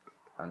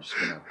 I'm just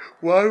gonna...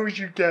 Why would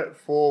you get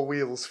 4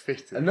 wheels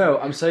fitted? No,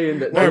 I'm saying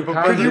that no, they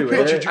but can do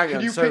it. Can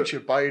you picture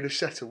buying a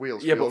set of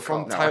wheels? Yeah, for but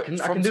from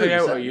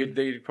Toyota,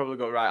 they'd probably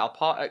go, right, I'll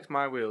part X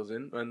my wheels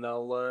in, and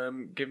they'll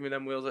give me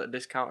them wheels at a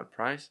discounted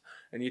price.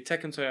 And you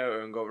take them to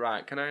Toyota and go,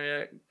 right, can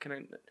I?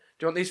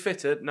 Do you want these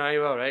fitted? No,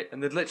 you're all right.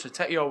 And they'd literally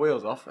take your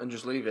wheels off and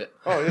just leave it.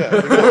 Oh yeah.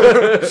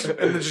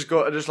 And they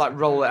just like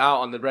roll it out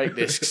on the brake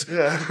discs.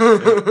 Yeah.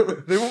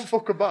 They won't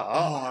fuck about.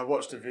 Oh, I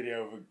watched a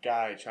video of a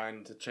guy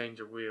trying to change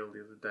a wheel the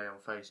other day on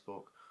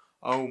Facebook.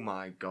 Oh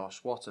my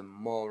gosh, what a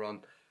moron!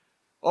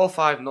 All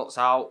 5 nuts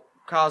out,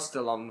 car's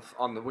still on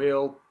the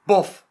wheel.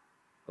 Buff.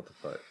 What the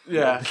fuck?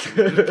 Yeah,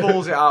 he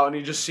pulls it out and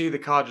you just see the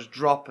car just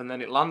drop, and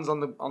then it lands on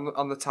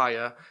the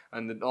tire,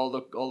 and all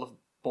the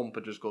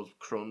bumper just goes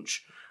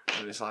crunch,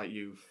 and it's like,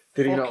 you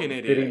fucking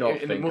idiot. Did he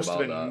not and it must have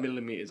been that?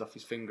 millimetres off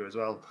his finger as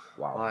well.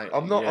 Wow. Like,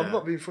 I'm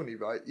not being funny,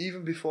 right?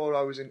 Even before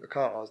I was into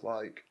cars,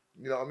 like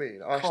You know what I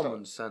mean?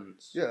 Common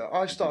sense. Yeah,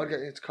 I started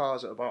getting into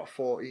cars at about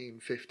 14,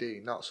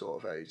 15, that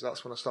sort of age.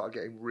 That's when I started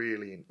getting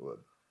really into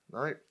them,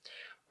 right?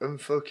 And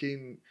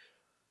fucking,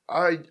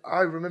 I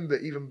remember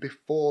even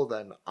before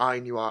then, I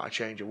knew how to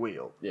change a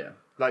wheel. Yeah.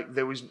 Like,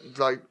 there was,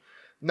 like,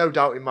 no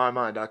doubt in my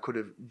mind I could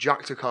have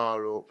jacked a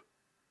car up,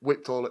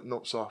 whipped all the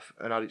nuts off,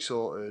 and had it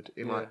sorted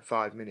in like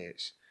 5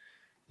 minutes.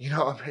 You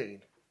know what I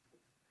mean?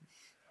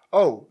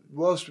 Oh,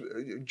 whilst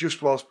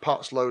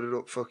Pat's loaded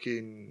up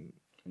fucking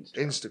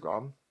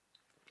Instagram,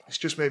 it's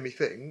just made me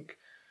think.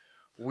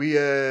 We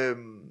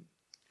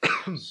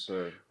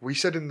we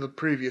said in the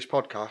previous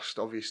podcast,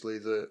 obviously,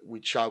 that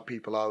we'd shout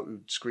people out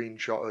who'd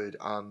screenshotted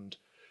and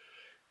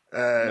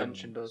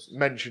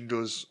mentioned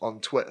us on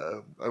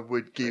Twitter, and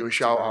we'd give you a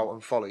shout out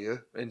and follow you.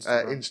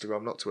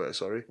 Instagram, not Twitter.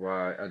 Sorry.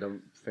 Right.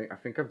 I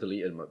think I've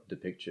deleted the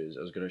pictures.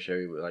 I was gonna show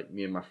you, like,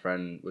 me and my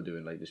friend were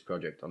doing like this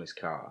project on his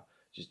car,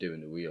 just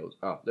doing the wheels.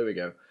 Oh, there we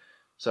go.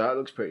 So that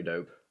looks pretty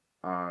dope.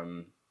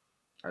 I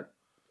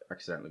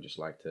accidentally just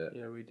liked it.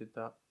 Yeah, we did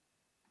that.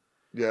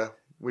 Yeah,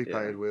 we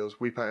painted wheels.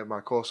 We painted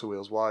my Corsa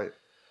wheels white,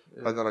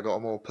 and then I got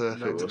them all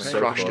perfect and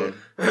crashed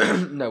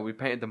it. No, we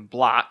painted them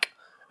black,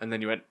 and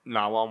then you went, "No,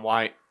 I want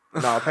white."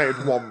 No, I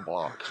painted one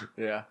black.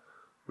 Yeah.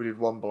 We did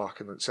one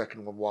black and then the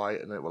second one white,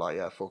 and then we're like,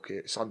 yeah, fuck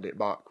it, sand it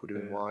back, we're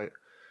doing white.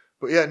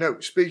 But yeah, no,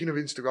 speaking of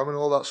Instagram and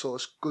all that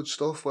sort of good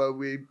stuff where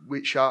we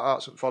shout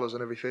outs and follows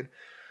and everything,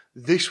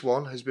 this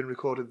one has been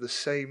recorded the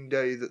same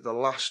day that the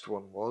last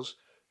one was,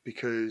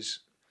 because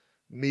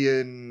me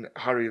and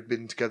Harry have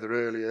been together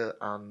earlier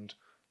and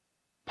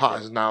Pat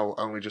has now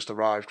only just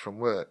arrived from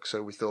work.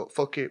 So we thought,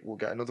 fuck it, we'll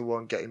get another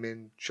one, get him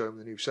in, show him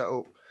the new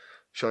setup,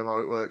 show him how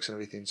it works and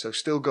everything. So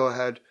still go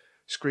ahead,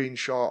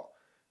 screenshot,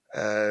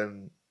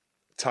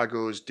 tag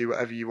us, do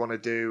whatever you want to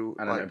do.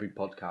 And like, every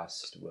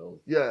podcast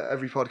will. Yeah,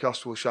 every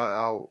podcast will shout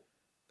out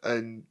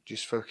and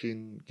just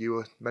fucking give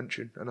a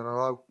mention and an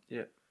hello.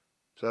 Yeah.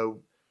 So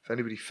if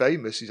anybody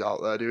famous is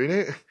out there doing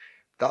it,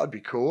 that'd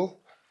be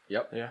cool.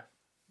 Yep. Yeah.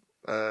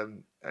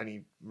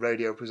 Any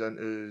radio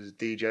presenters,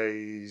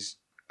 DJs,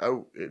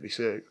 it'd be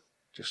sick.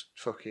 Just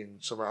fucking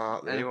something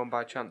out there. Anyone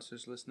by chance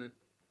who's listening?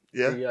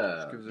 Yeah. Yeah.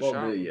 Just give us a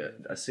shout.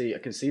 Yeah. I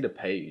can see the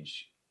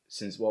page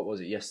since, what was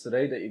it,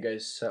 yesterday that you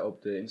guys set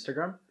up the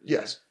Instagram?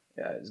 Yes.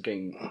 Yeah, it's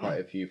getting quite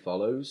a few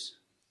follows.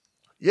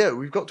 Yeah,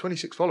 we've got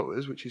 26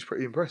 followers, which is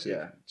pretty impressive.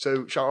 Yeah.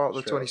 So shout out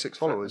the 26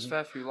 followers. There's a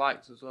fair few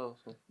likes as well.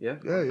 So. Yeah.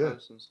 Yeah.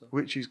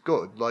 Which is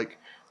good. Like,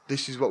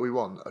 this is what we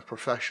want, a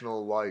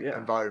professional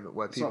environment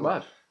where people... It's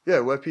not bad. Yeah,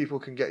 where people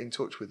can get in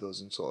touch with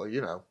us and sort of, you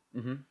know...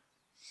 Mm-hmm.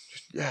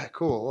 Just,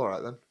 cool,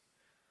 alright then.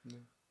 Yeah.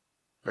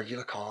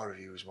 Regular car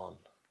reviews, man.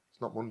 It's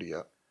not Monday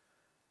yet.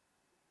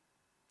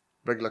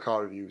 Regular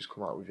car reviews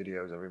come out with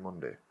videos every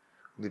Monday.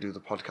 They do the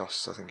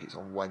podcasts, I think it's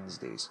on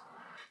Wednesdays.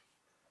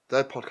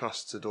 Their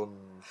podcasts are done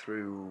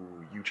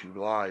through YouTube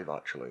Live,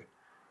 actually.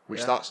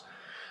 Which that's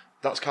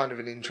kind of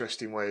an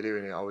interesting way of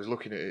doing it. I was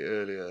looking at it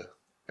earlier,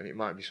 and it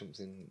might be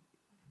something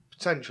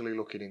potentially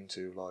looking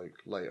into, like,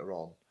 later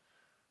on.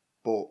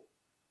 But,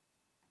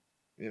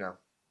 you know,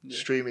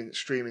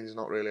 streaming's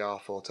not really our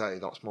forte.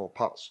 That's more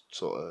Pat's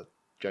sort of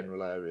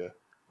general area.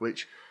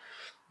 Which,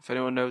 if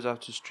anyone knows how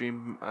to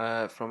stream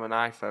from an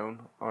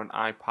iPhone or an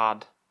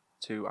iPad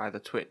to either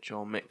Twitch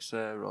or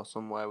Mixer or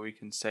somewhere we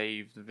can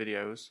save the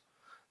videos,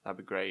 that'd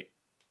be great.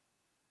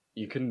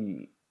 You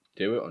can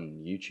do it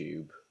on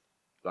YouTube.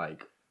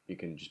 Like, you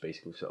can just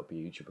basically set up a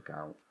YouTube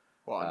account.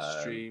 What, and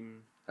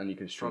stream? And you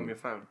can stream from your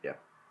phone? Yeah.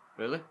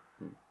 Really?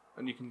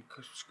 And you can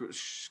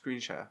screen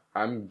share?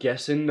 I'm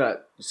guessing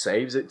that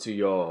saves it to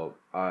your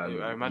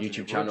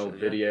YouTube channel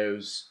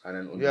videos, and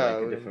then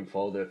under a different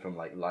folder from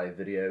like live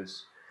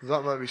videos.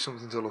 That might be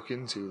something to look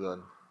into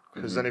then.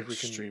 Because then if we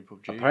can stream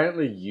PUBG.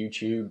 Apparently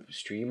YouTube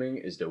streaming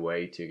is the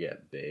way to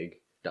get big.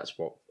 That's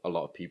what a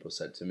lot of people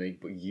said to me.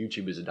 But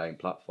YouTube is a dying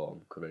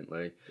platform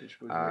currently.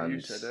 Which was what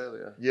you said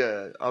earlier.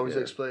 Yeah, I was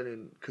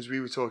explaining, because we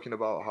were talking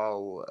about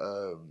how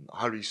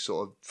Harry's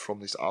sort of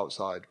from this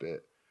outside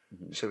bit,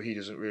 so he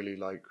doesn't really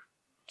like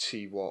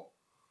see what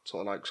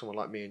sort of like someone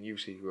like me and you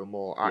see who are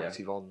more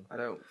active on. I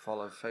don't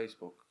follow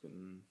Facebook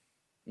and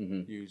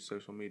use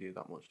social media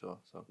that much though.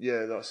 So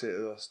yeah, that's it.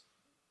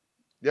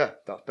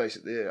 That's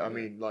basically it. I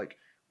mean, like,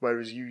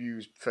 whereas you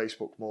use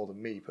Facebook more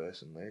than me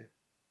personally,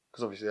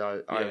 because obviously I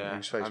don't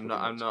use Facebook.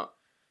 I'm not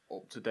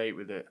up to date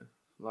with it.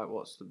 Like,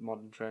 what's the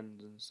modern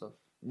trends and stuff.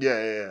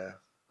 Yeah.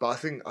 But I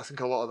think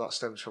a lot of that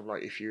stems from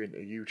like if you're into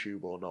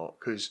YouTube or not,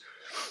 because.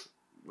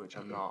 Which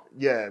I'm not.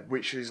 Yeah,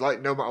 which is like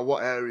no matter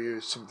what area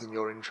is something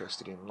you're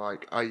interested in.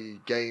 Like, i.e.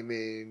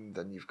 gaming,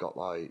 then you've got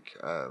like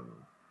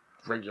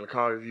regular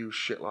car reviews,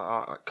 shit like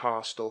that, like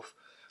car stuff,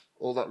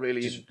 all that really.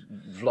 Just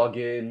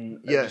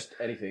vlogging, just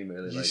anything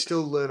really. You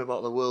still learn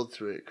about the world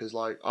through it, because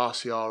like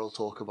RCR will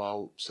talk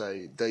about,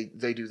 say,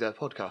 they do their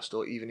podcast,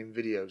 or even in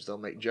videos they'll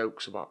make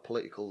jokes about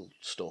political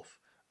stuff.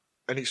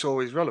 And it's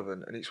always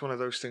relevant, and it's one of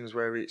those things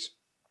where it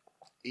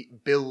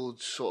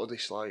builds sort of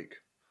this like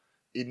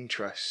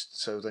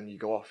interest, so then you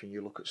go off and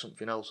you look at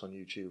something else on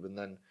YouTube, and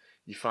then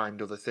you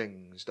find other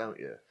things, don't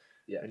you?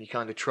 Yeah. And you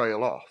kind of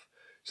trail off.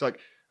 It's like,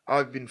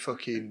 I've been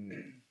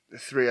fucking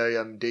 3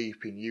 a.m.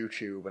 deep in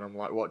YouTube, and I'm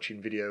like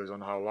watching videos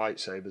on how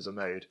lightsabers are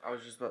made. I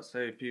was just about to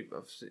say,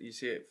 people, you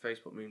see it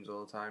Facebook memes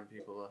all the time.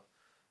 People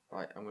are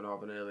like, I'm gonna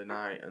have an early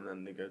night, and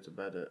then they go to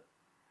bed at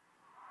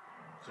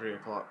 3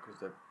 o'clock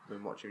because they've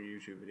been watching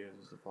YouTube videos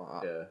and stuff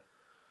like that. Yeah.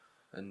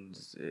 And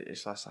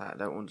it's like I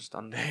don't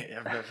understand it.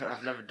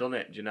 I've never done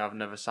it. Do you know? I've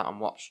never sat and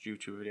watched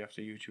YouTube video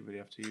after YouTube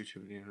video after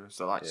YouTube video.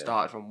 So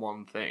started from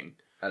one thing,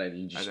 and then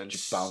you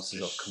just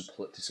bounces off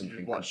to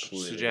something completely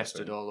suggested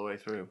different. all the way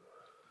through.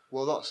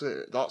 Well, that's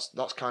it.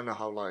 That's kind of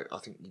how like I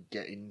think you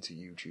get into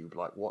YouTube,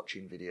 like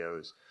watching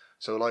videos.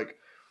 So like,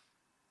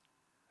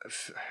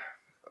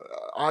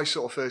 I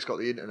sort of first got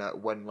the internet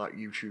when like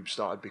YouTube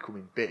started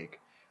becoming big,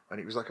 and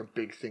it was like a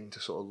big thing to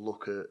sort of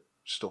look at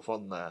stuff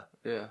on there.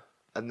 Yeah.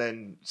 And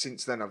then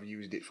since then I've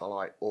used it for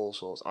like all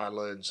sorts. I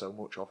learned so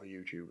much off of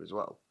YouTube as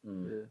well.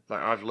 Yeah.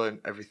 Like I've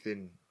learned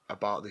everything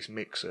about this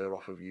mixer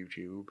off of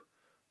YouTube.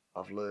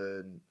 I've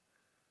learned,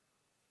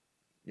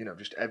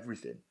 just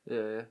everything.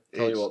 Yeah.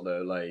 Tell you what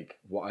though, like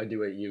what I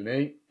do at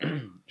uni,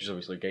 which is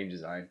obviously game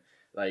design.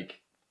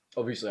 Like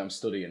obviously I'm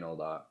studying all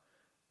that,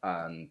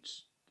 and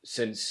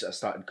since I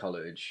started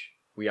college,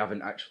 we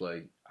haven't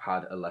actually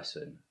had a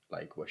lesson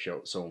like where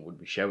someone would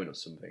be showing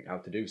us something, how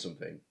to do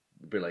something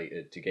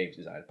related to games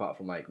design, apart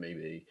from like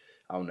maybe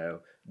I don't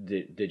know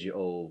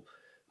digital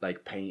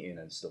like painting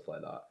and stuff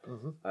like that.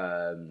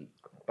 Mm-hmm.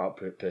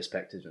 About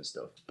perspectives and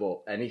stuff.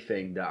 But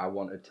anything that I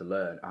wanted to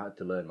learn, I had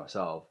to learn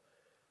myself,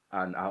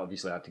 and I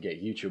obviously had to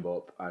get YouTube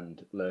up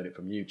and learn it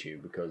from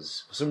YouTube,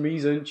 because for some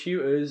reason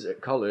tutors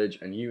at college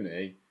and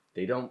uni,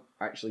 they don't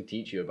actually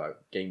teach you about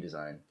game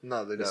design.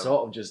 No, they don't. They're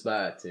sort of just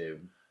there to.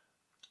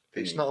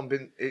 It's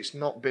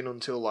not been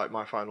until like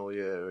my final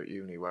year at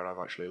uni where I've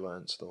actually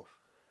learned stuff.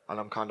 And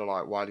I'm kind of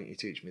like, why didn't you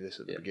teach me this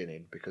at the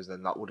beginning? Because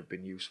then that would have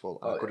been useful.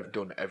 I could have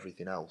done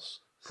everything else.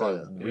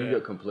 So we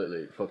got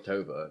completely fucked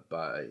over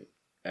by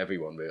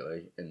everyone,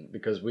 really. And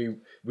because we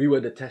were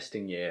the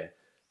testing year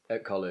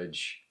at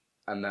college,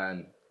 and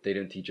then they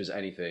didn't teach us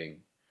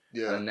anything.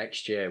 Yeah. And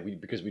next year,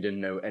 because we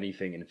didn't know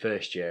anything in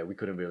first year, we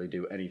couldn't really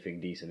do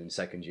anything decent in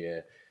second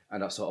year.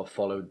 And that sort of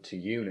followed to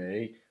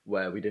uni,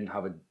 where we didn't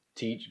have a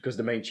teach, because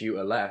the main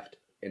tutor left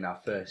in our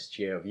first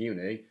year of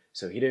uni,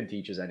 so he didn't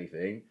teach us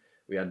anything.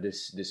 We had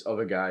this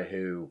other guy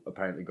who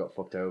apparently got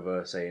fucked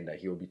over, saying that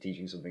he would be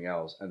teaching something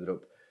else, ended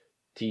up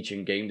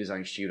teaching game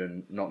design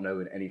student, not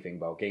knowing anything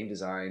about game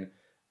design.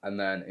 And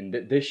then in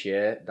this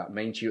year, that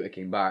main tutor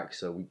came back,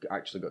 so we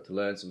actually got to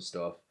learn some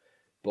stuff.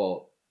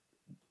 But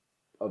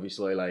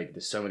obviously, like,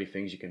 there's so many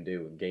things you can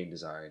do in game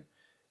design,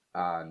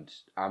 and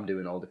I'm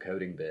doing all the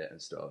coding bit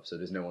and stuff, so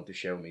there's no one to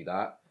show me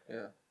that.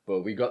 Yeah.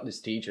 But we got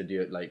this teacher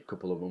like a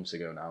couple of months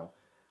ago now,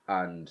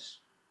 and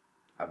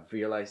I've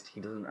realised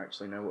he doesn't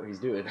actually know what he's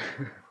doing.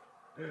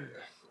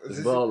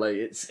 As well, like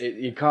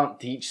you can't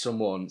teach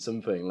someone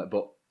something, like,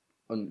 but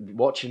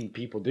watching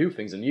people do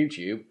things on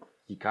YouTube,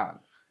 you can.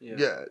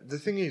 Yeah, the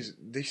thing is,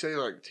 they say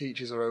like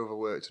teachers are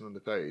overworked and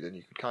underpaid, and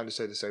you could kind of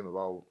say the same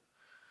about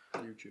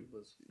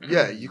YouTubers.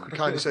 Yeah, you could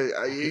kind of say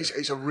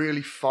it's a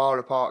really far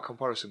apart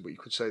comparison, but you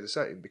could say the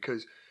same,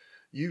 because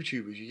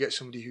YouTubers, you get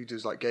somebody who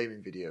does like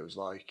gaming videos,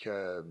 like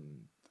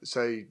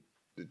say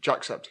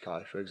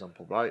Jacksepticeye, for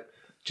example, right?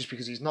 Just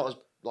because he's not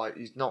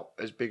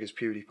as big as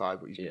PewDiePie,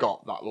 but he's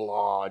got that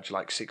large,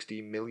 like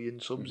 16 million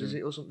subs, is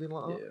it, or something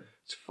like that? Yeah.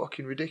 It's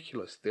fucking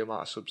ridiculous, the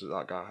amount of subs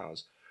that guy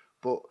has.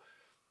 But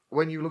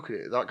when you look at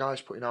it, that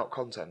guy's putting out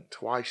content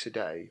twice a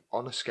day,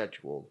 on a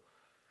schedule,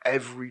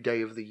 every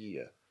day of the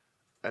year.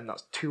 And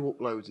that's 2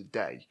 uploads a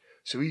day.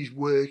 So he's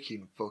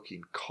working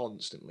fucking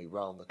constantly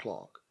round the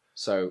clock.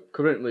 So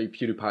currently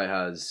PewDiePie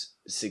has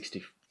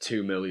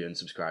 62 million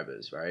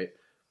subscribers, right?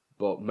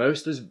 But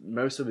most of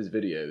his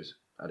videos,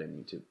 I didn't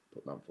mean to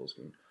put that on full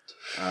screen.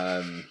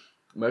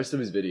 Most of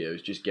his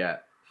videos just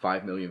get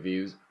 5 million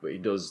views, but he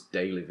does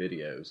daily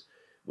videos.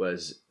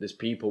 Whereas there's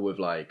people with,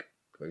 like,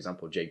 for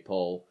example, Jake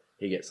Paul,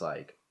 he gets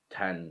like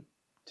 10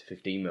 to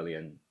 15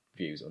 million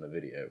views on a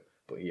video,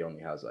 but he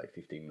only has like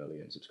 15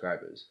 million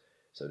subscribers.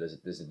 So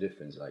there's a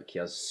difference. Like, he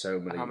has so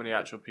many. How many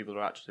actual people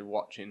are actually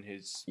watching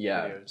his videos?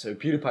 Yeah. So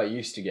PewDiePie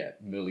used to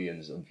get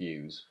millions of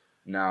views.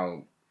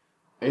 Now,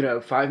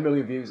 5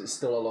 million views is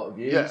still a lot of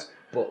views. Yeah.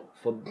 But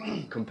for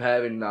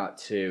comparing that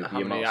to the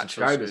amount of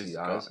subscribers he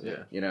has,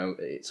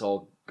 it's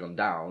all gone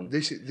down.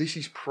 This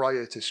is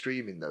prior to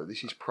streaming, though.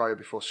 This is prior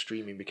before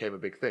streaming became a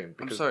big thing.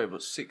 I'm sorry,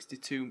 but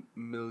 62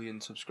 million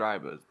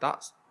subscribers,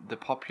 that's the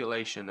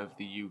population of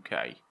the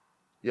UK.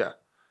 Yeah.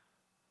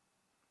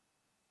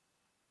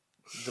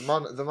 The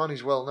man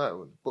is well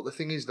known. But the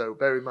thing is, though,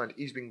 bear in mind,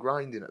 he's been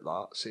grinding at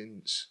that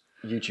since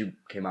YouTube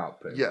came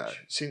out, pretty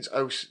much. Since,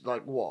 when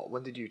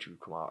did YouTube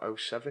come out?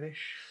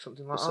 07-ish?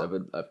 Something like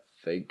 07, that?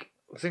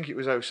 I think it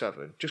was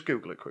 07. Just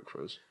Google it quick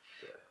for us.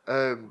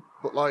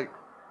 But, like,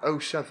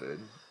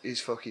 07 is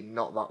fucking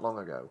not that long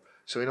ago.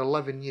 So in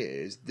 11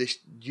 years, this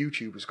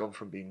YouTube has gone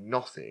from being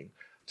nothing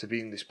to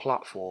being this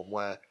platform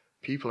where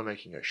people are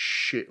making a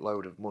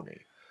shitload of money.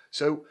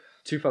 So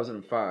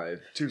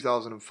 2005.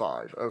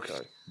 2005,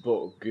 okay.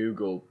 But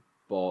Google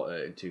bought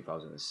it in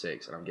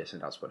 2006, and I'm guessing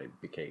that's when it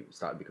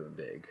started becoming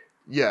big.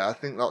 Yeah, I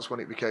think that's when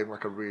it became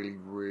like a really,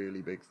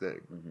 really big thing.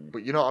 Mm-hmm.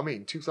 But you know what I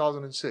mean?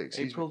 2006.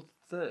 April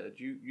 3rd,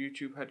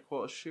 YouTube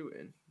headquarters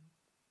shooting.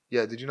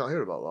 Yeah, did you not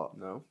hear about that?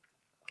 No.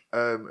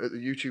 At the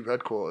YouTube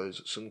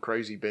headquarters, some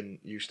crazy bin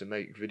used to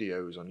make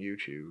videos on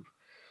YouTube,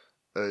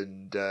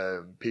 and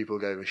people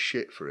gave a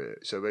shit for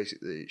it. So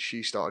basically,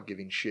 she started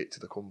giving shit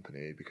to the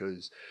company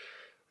because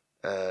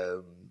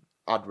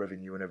ad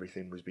revenue and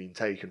everything was being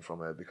taken from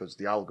her because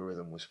the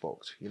algorithm was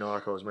fucked. You know,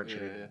 like I was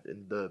mentioning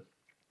in the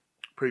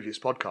previous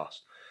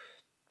podcast,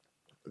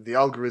 the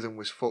algorithm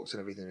was fucked and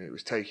everything. And it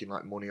was taking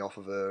like money off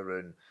of her,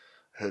 and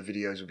her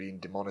videos were being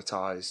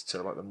demonetized.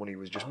 So like the money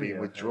was just being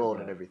withdrawn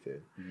and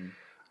everything. Mm-hmm.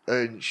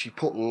 And she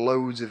put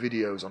loads of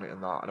videos on it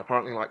and that. And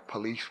apparently, like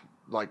police,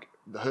 like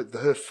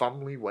her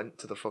family went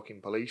to the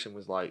fucking police and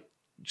was like,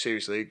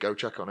 seriously, go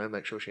check on her,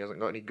 make sure she hasn't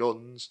got any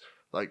guns.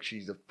 Like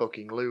she's a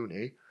fucking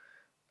loony.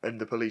 And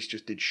the police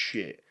just did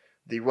shit.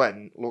 They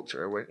went, looked at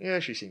her, went, yeah,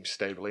 she seems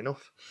stable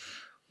enough.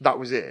 That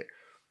was it.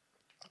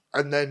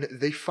 And then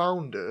they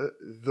found her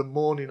the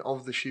morning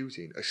of the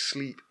shooting,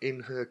 asleep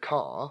in her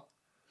car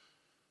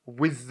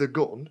with the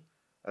gun.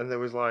 And they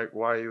was like,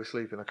 why are you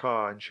asleep in a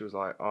car? And she was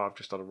like, oh, I've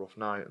just had a rough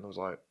night. And I was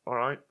like, all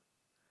right.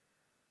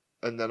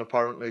 And then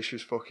apparently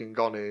she's fucking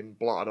gone in,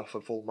 blotted off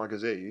a full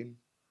magazine.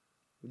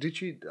 Did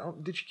she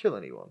kill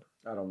anyone?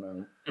 I don't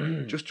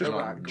know. Just go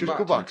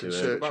back and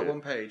search Back it.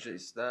 one page,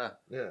 it's there.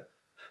 Yeah.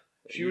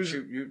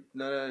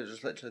 No,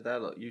 just literally there.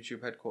 Look,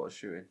 YouTube headquarters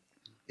shooting.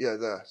 Yeah,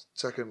 there.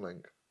 Second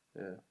link.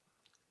 Yeah.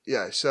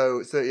 Yeah. So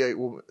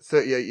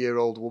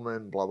 38-year-old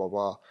woman, blah blah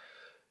blah.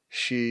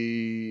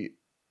 She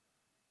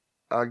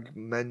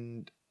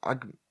wounded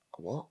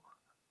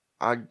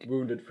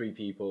 3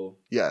 people.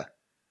 Yeah.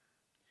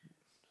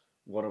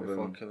 One of Before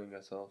them killing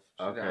herself.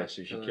 Okay,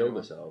 so she killed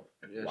herself.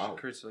 Yeah, wow.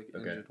 she critically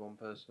injured one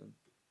person.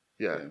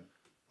 Yeah.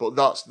 But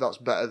that's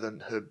better than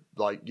her,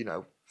 like, you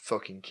know,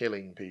 fucking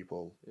killing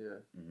people. Yeah.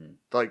 Mm-hmm.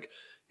 Like,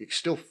 it's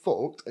still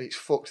fucked, and it's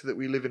fucked that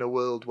we live in a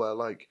world where,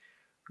 like,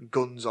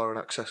 guns are an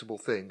accessible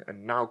thing,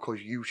 and now because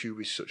YouTube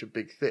is such a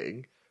big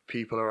thing,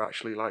 people are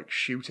actually, like,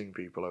 shooting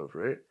people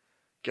over it.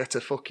 Get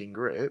a fucking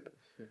grip.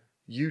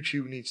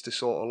 YouTube needs to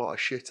sort a lot of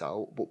shit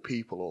out, but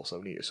people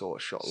also need to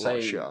sort a lot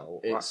of shit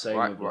out. It's same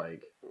with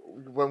like...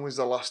 When was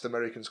the last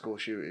American school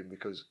shooting?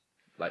 Because...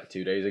 Like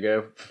 2 days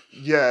ago?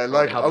 Yeah,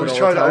 like, I was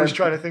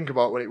trying to think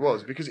about when it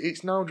was, because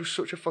it's now just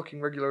such a fucking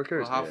regular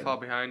occurrence. Well, how far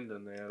behind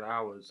them they are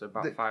hours?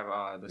 About 5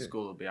 hours. The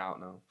school will be out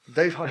now.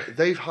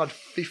 They've had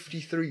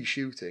 53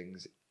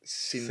 shootings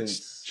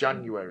since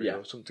January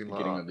or something like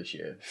that. Beginning of this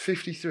year.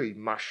 53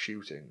 mass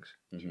shootings.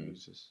 Mm-hmm.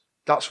 Jesus.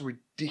 That's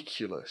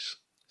ridiculous.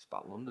 It's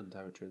about London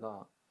territory,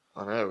 that.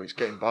 I know, it's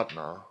getting bad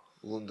now.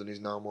 London is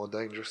now more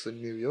dangerous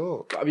than New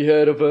York. Have you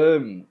heard of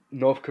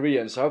North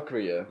Korea and South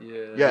Korea?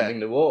 Yeah.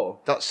 Ending the war.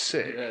 That's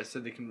sick. Yeah, so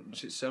they can.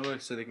 It's similar,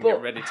 so they can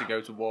get ready to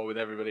go to war with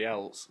everybody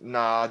else.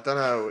 Nah, I don't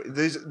know.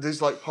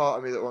 There's like part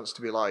of me that wants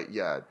to be like,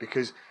 yeah,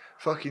 because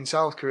fucking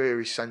South Korea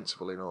is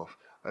sensible enough,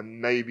 and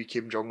maybe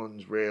Kim Jong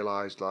Un's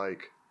realised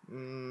like,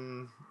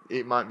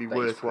 it might be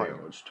worthwhile.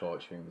 Pretty much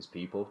torturing his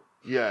people.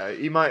 Yeah,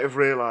 he might have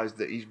realised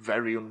that he's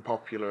very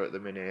unpopular at the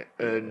minute,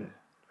 and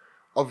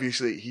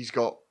obviously he's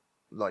got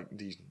like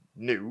these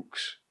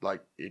nukes,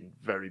 like in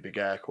very big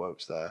air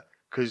quotes there,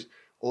 because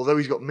although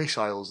he's got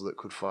missiles that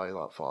could fly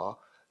that far,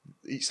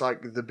 it's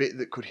like the bit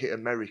that could hit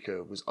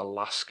America was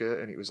Alaska,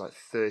 and it was like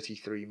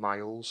 33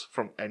 miles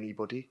from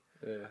anybody.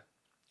 Yeah.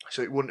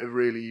 So it wouldn't have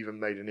really even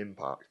made an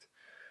impact.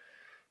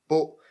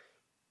 But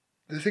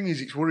the thing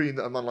is, it's worrying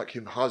that a man like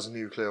him has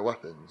nuclear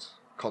weapons,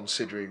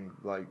 considering,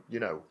 like, you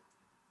know,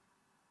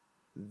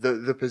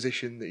 the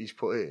position that he's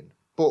put in.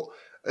 But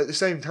at the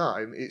same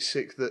time, it's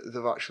sick that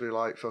they've actually,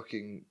 like,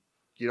 fucking,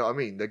 you know what I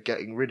mean? They're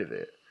getting rid of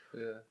it.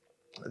 Yeah.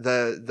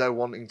 They're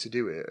wanting to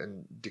do it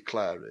and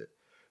declare it.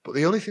 But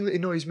the only thing that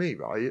annoys me,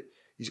 right,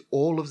 is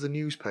all of the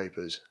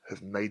newspapers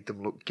have made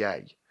them look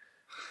gay.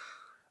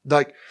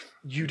 Like,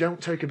 you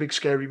don't take a big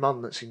scary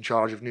man that's in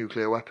charge of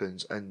nuclear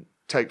weapons and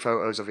take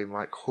photos of him,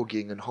 like,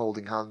 hugging and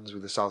holding hands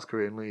with the South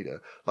Korean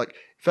leader. Like,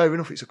 fair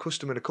enough, it's a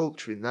custom and a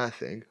culture in their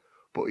thing.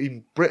 But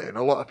in Britain,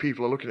 a lot of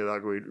people are looking at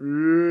that going,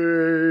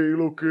 hey,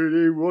 look at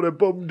him, what a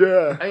bum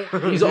dare.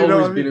 He's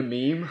always been a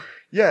meme.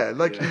 Yeah,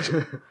 like,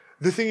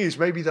 the thing is,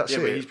 maybe that's it.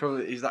 Yeah,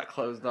 but he's that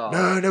closed off.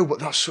 No, but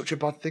that's such a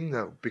bad thing,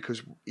 though,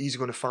 because he's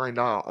going to find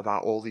out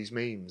about all these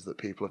memes that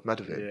people have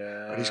made of him.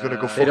 Yeah. And he's going to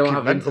go fucking mental. They don't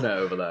have mental. internet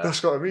over there.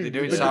 That's what I mean. They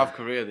do in South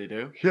Korea, they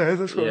do. Yeah,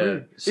 that's what I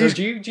mean. So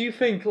do you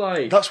think,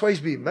 like... That's why he's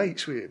being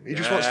mates with him. He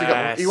just wants to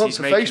get... He wants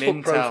a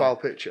Facebook profile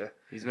picture.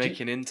 He's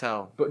making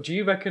intel. But do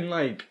you reckon,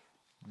 like,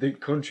 the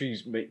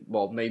countries...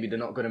 Well, maybe they're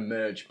not going to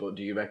merge, but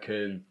do you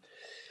reckon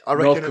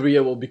North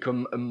Korea will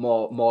become a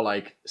more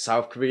like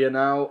South Korea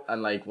now,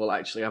 and like will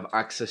actually have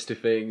access to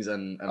things,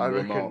 and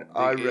will not.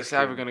 It's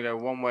either going to go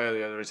one way or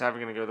the other. It's either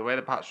going to go the way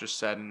the Pat's just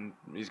said, and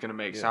he's going to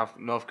make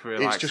North Korea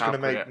like South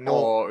Korea,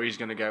 or he's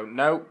going to go,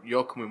 no,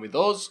 you're coming with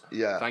us.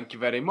 Yeah. Thank you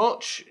very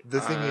much.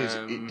 The thing is,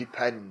 it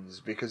depends,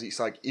 because it's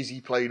like, is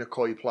he playing a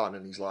coy plan,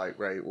 and he's like,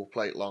 right, we'll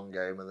play it long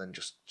game and then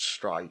just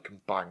strike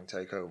and bang,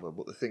 take over.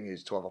 But the thing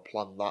is, to have a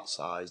plan that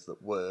size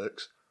that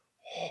works,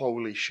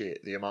 holy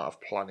shit, the amount of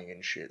planning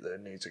and shit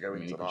that needs to go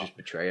into that. You could just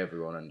betray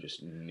everyone and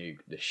just nuke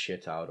the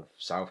shit out of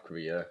South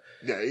Korea.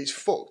 Yeah, it's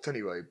fucked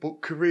anyway.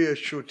 But Korea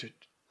should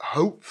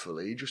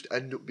hopefully just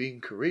end up being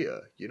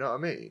Korea. You know what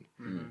I mean?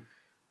 Mm-hmm.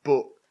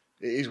 But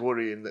it is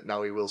worrying that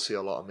now he will see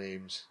a lot of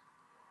memes.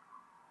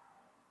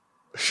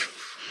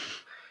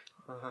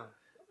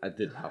 I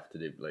did have to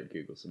do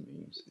Google some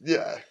memes.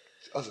 Yeah,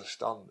 as a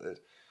standard.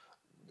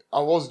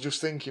 I was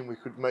just thinking we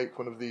could make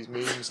one of these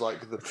memes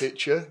like the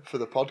picture for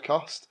the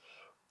podcast.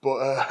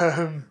 But,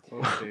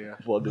 oh dear.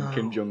 What did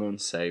Kim Jong-un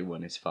say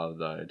when his father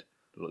died?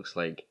 It looks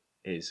like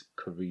his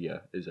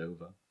career is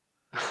over.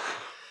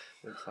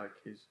 Looks like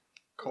his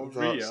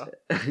career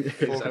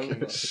is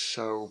fucking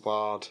so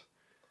bad.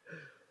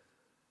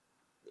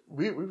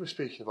 We were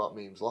speaking about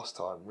memes last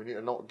time. We need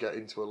to not get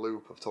into a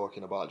loop of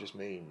talking about just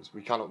memes.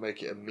 We cannot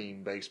make it a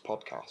meme-based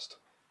podcast.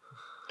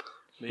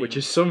 Which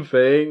is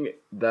something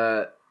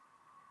that...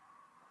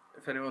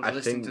 If anyone's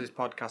listening to this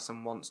podcast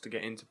and wants to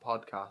get into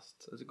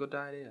podcasts, it's a good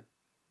idea.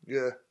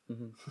 Yeah.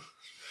 Mm-hmm. Do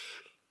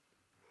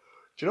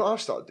you know what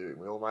I've started doing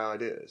with all my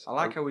ideas? I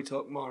like how we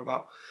talk more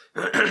about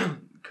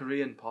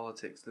Korean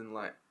politics than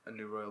like a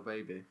new royal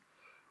baby.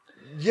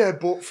 Yeah,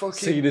 but fucking...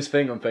 See this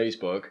thing on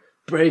Facebook.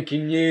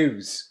 Breaking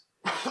news.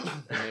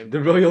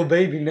 The royal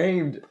baby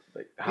named.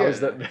 Like, how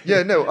is that?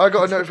 Yeah, no, I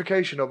got a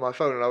notification on my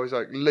phone and I was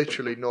like,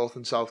 literally North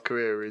and South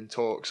Korea are in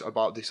talks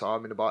about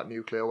disarming, about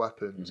nuclear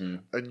weapons,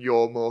 and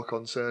you're more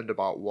concerned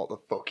about what the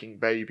fucking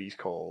baby's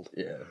called.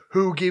 Yeah.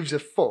 Who gives a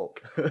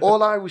fuck?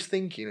 All I was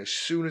thinking as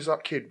soon as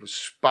that kid was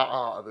spat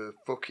out of her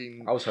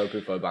fucking... I was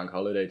hoping for a bank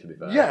holiday, to be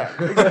fair. Yeah.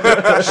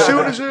 As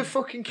soon as her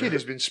fucking kid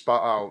has been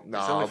spat out,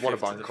 I want a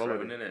bank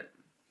holiday.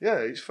 Yeah,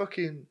 it's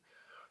fucking...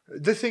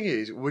 The thing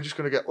is, we're just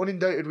going to get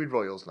inundated with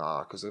royals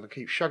now, because they're going to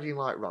keep shagging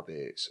like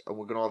rabbits, and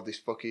we're going to have this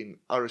fucking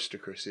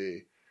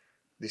aristocracy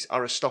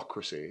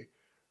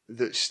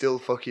that's still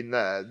fucking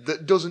there,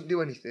 that doesn't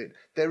do anything.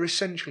 They're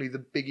essentially the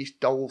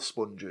biggest dole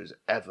spongers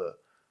ever.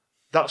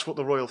 That's what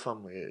the royal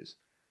family is.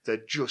 They're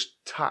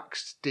just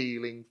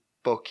tax-stealing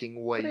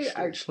fucking wasters.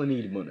 They actually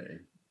need money.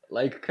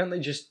 Like, can't they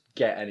just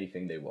get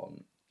anything they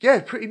want? Yeah,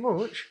 pretty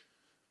much.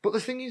 But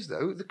the thing is,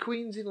 though, the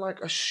Queen's in,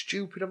 like, a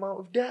stupid amount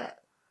of debt.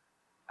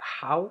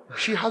 How?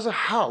 She has a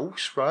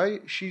house,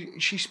 right?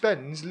 She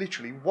spends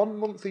literally 1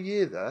 month a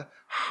year there.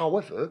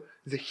 However,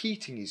 the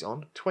heating is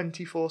on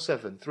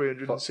 24/7,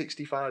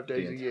 365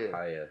 days a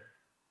year.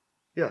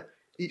 Yeah,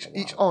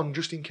 it's on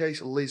just in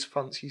case Liz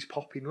fancies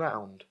popping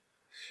round.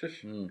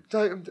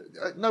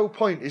 At no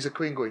point is a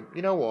queen going,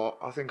 you know what,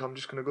 I think I'm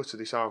just going to go to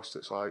this house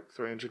that's like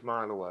 300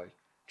 mile away,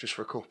 just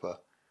for a cuppa.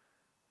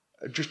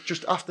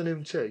 Just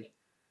afternoon tea.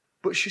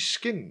 But she's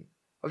skinned.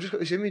 I've just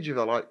got this image of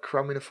her like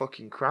cramming a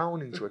fucking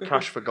crown into a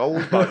cash for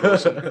gold bag or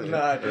something.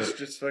 Nah,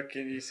 just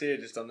fucking, you see her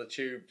just on the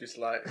tube, just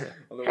like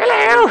on the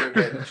hello,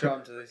 getting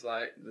trammed to this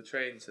like the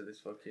train to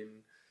this fucking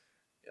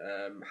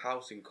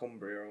house in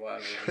Cumbria or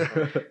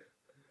whatever.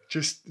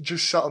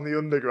 just sat on the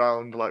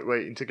underground, like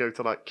waiting to go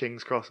to like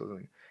King's Cross or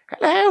something.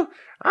 Hello,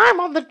 I'm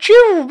on the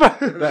tube.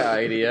 Better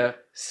idea: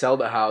 sell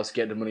the house,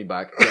 get the money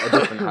back, get a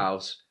different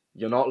house.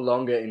 You're not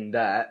longer in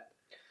debt.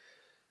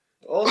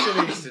 All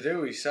she needs to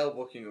do is sell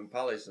Buckingham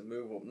Palace and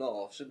move up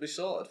north. She'd be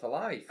sorted for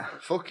life.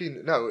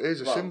 Fucking no! Here's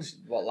a simple.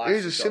 What life?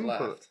 Here's a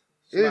simple.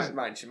 She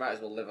might as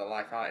well live her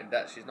life out in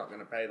debt. She's not going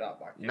to pay that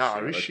back. Nah,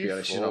 is she?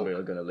 She's not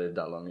really going to live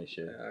that long, is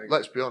she?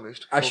 Let's be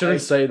honest. I shouldn't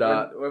say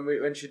that.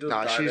 When she does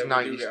die, she's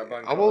 90.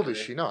 How old is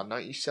she now?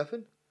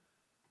 97.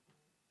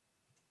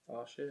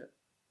 Oh shit!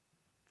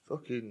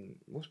 Fucking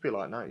must be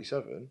like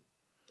 97.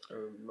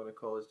 When I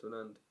call this to an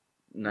end.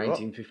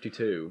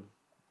 1952.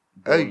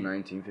 Hey,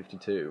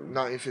 1952.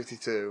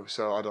 1952,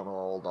 so I don't know how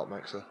old that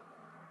makes her.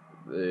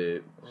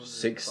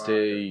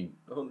 60...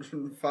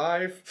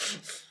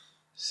 105?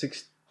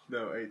 60...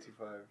 No,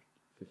 85.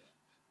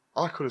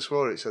 I could have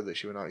sworn it said that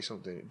she was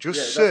 90-something.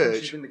 Just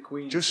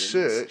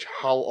search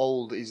how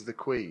old is the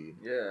Queen.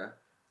 Yeah.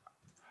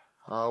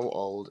 How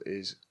old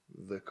is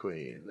the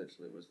Queen? It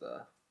literally was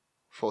there.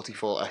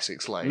 44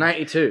 Essex Lane.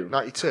 92.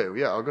 92,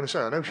 yeah, I was going to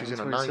say, I know she's in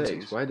her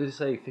 90s. Why did it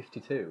say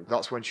 52?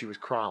 That's when she was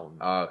crowned.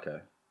 Oh, okay.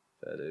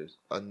 Fair dues.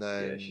 And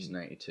then... Yeah, she's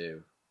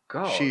 92.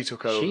 God, she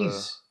took over.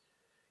 She's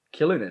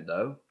killing it,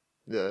 though.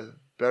 Yeah,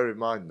 bear in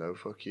mind, though,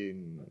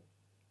 fucking...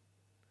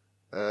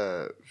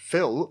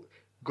 Phil,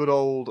 good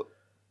old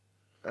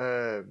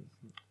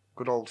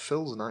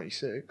Phil's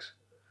 96.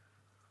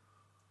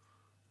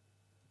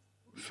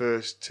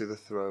 First to the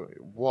throne.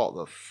 What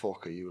the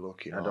fuck are you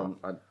looking at? I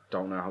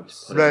don't know how to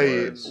put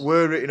it.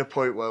 We're in a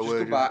point where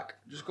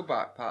Just go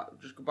back, Pat.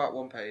 Just go back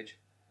one page.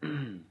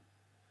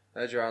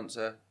 There's your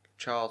answer.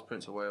 Charles,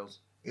 Prince of Wales.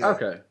 Yeah.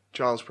 Okay.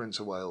 Charles, Prince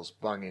of Wales,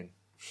 banging.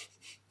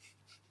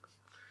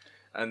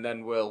 And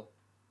then Will.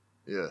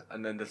 Yeah.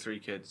 And then the 3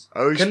 kids.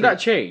 Can that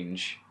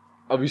change?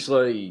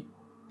 Obviously.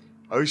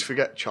 I always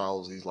forget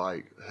Charles is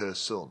like her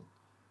son.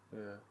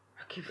 Yeah.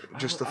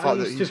 Just the fact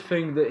that he's... I used to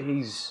think that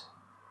he's...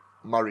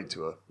 married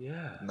to her.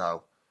 Yeah.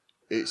 No.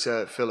 It's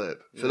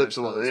Philip. Yeah, Philip's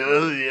the one that...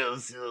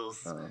 Philip's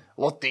Yes.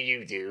 What do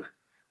you do?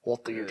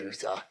 What do you do,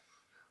 sir?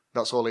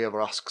 That's all he ever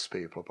asks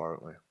people,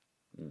 apparently.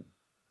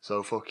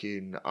 So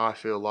fucking... I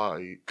feel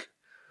like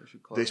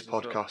this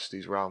podcast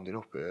is rounding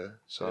up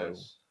here, so...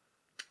 Yes.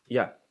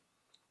 Yeah.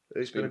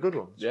 It's been a good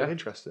one. It's been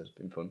interesting. It's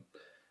been fun.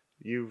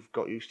 You've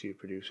got used to your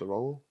producer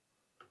role.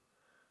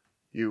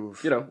 You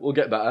know, we'll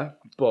get better,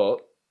 but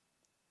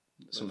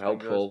some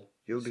helpful...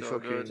 You'll be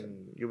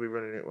You'll be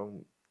running it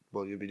when...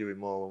 Well, you'll be doing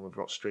more when we've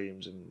got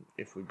streams and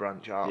if we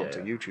branch out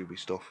onto YouTube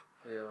stuff.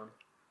 Yeah.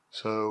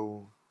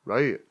 So,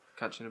 right.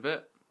 Catch you in a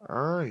bit.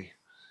 Aye.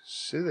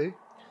 Silly.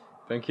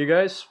 Thank you,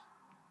 guys.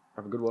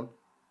 Have a good one.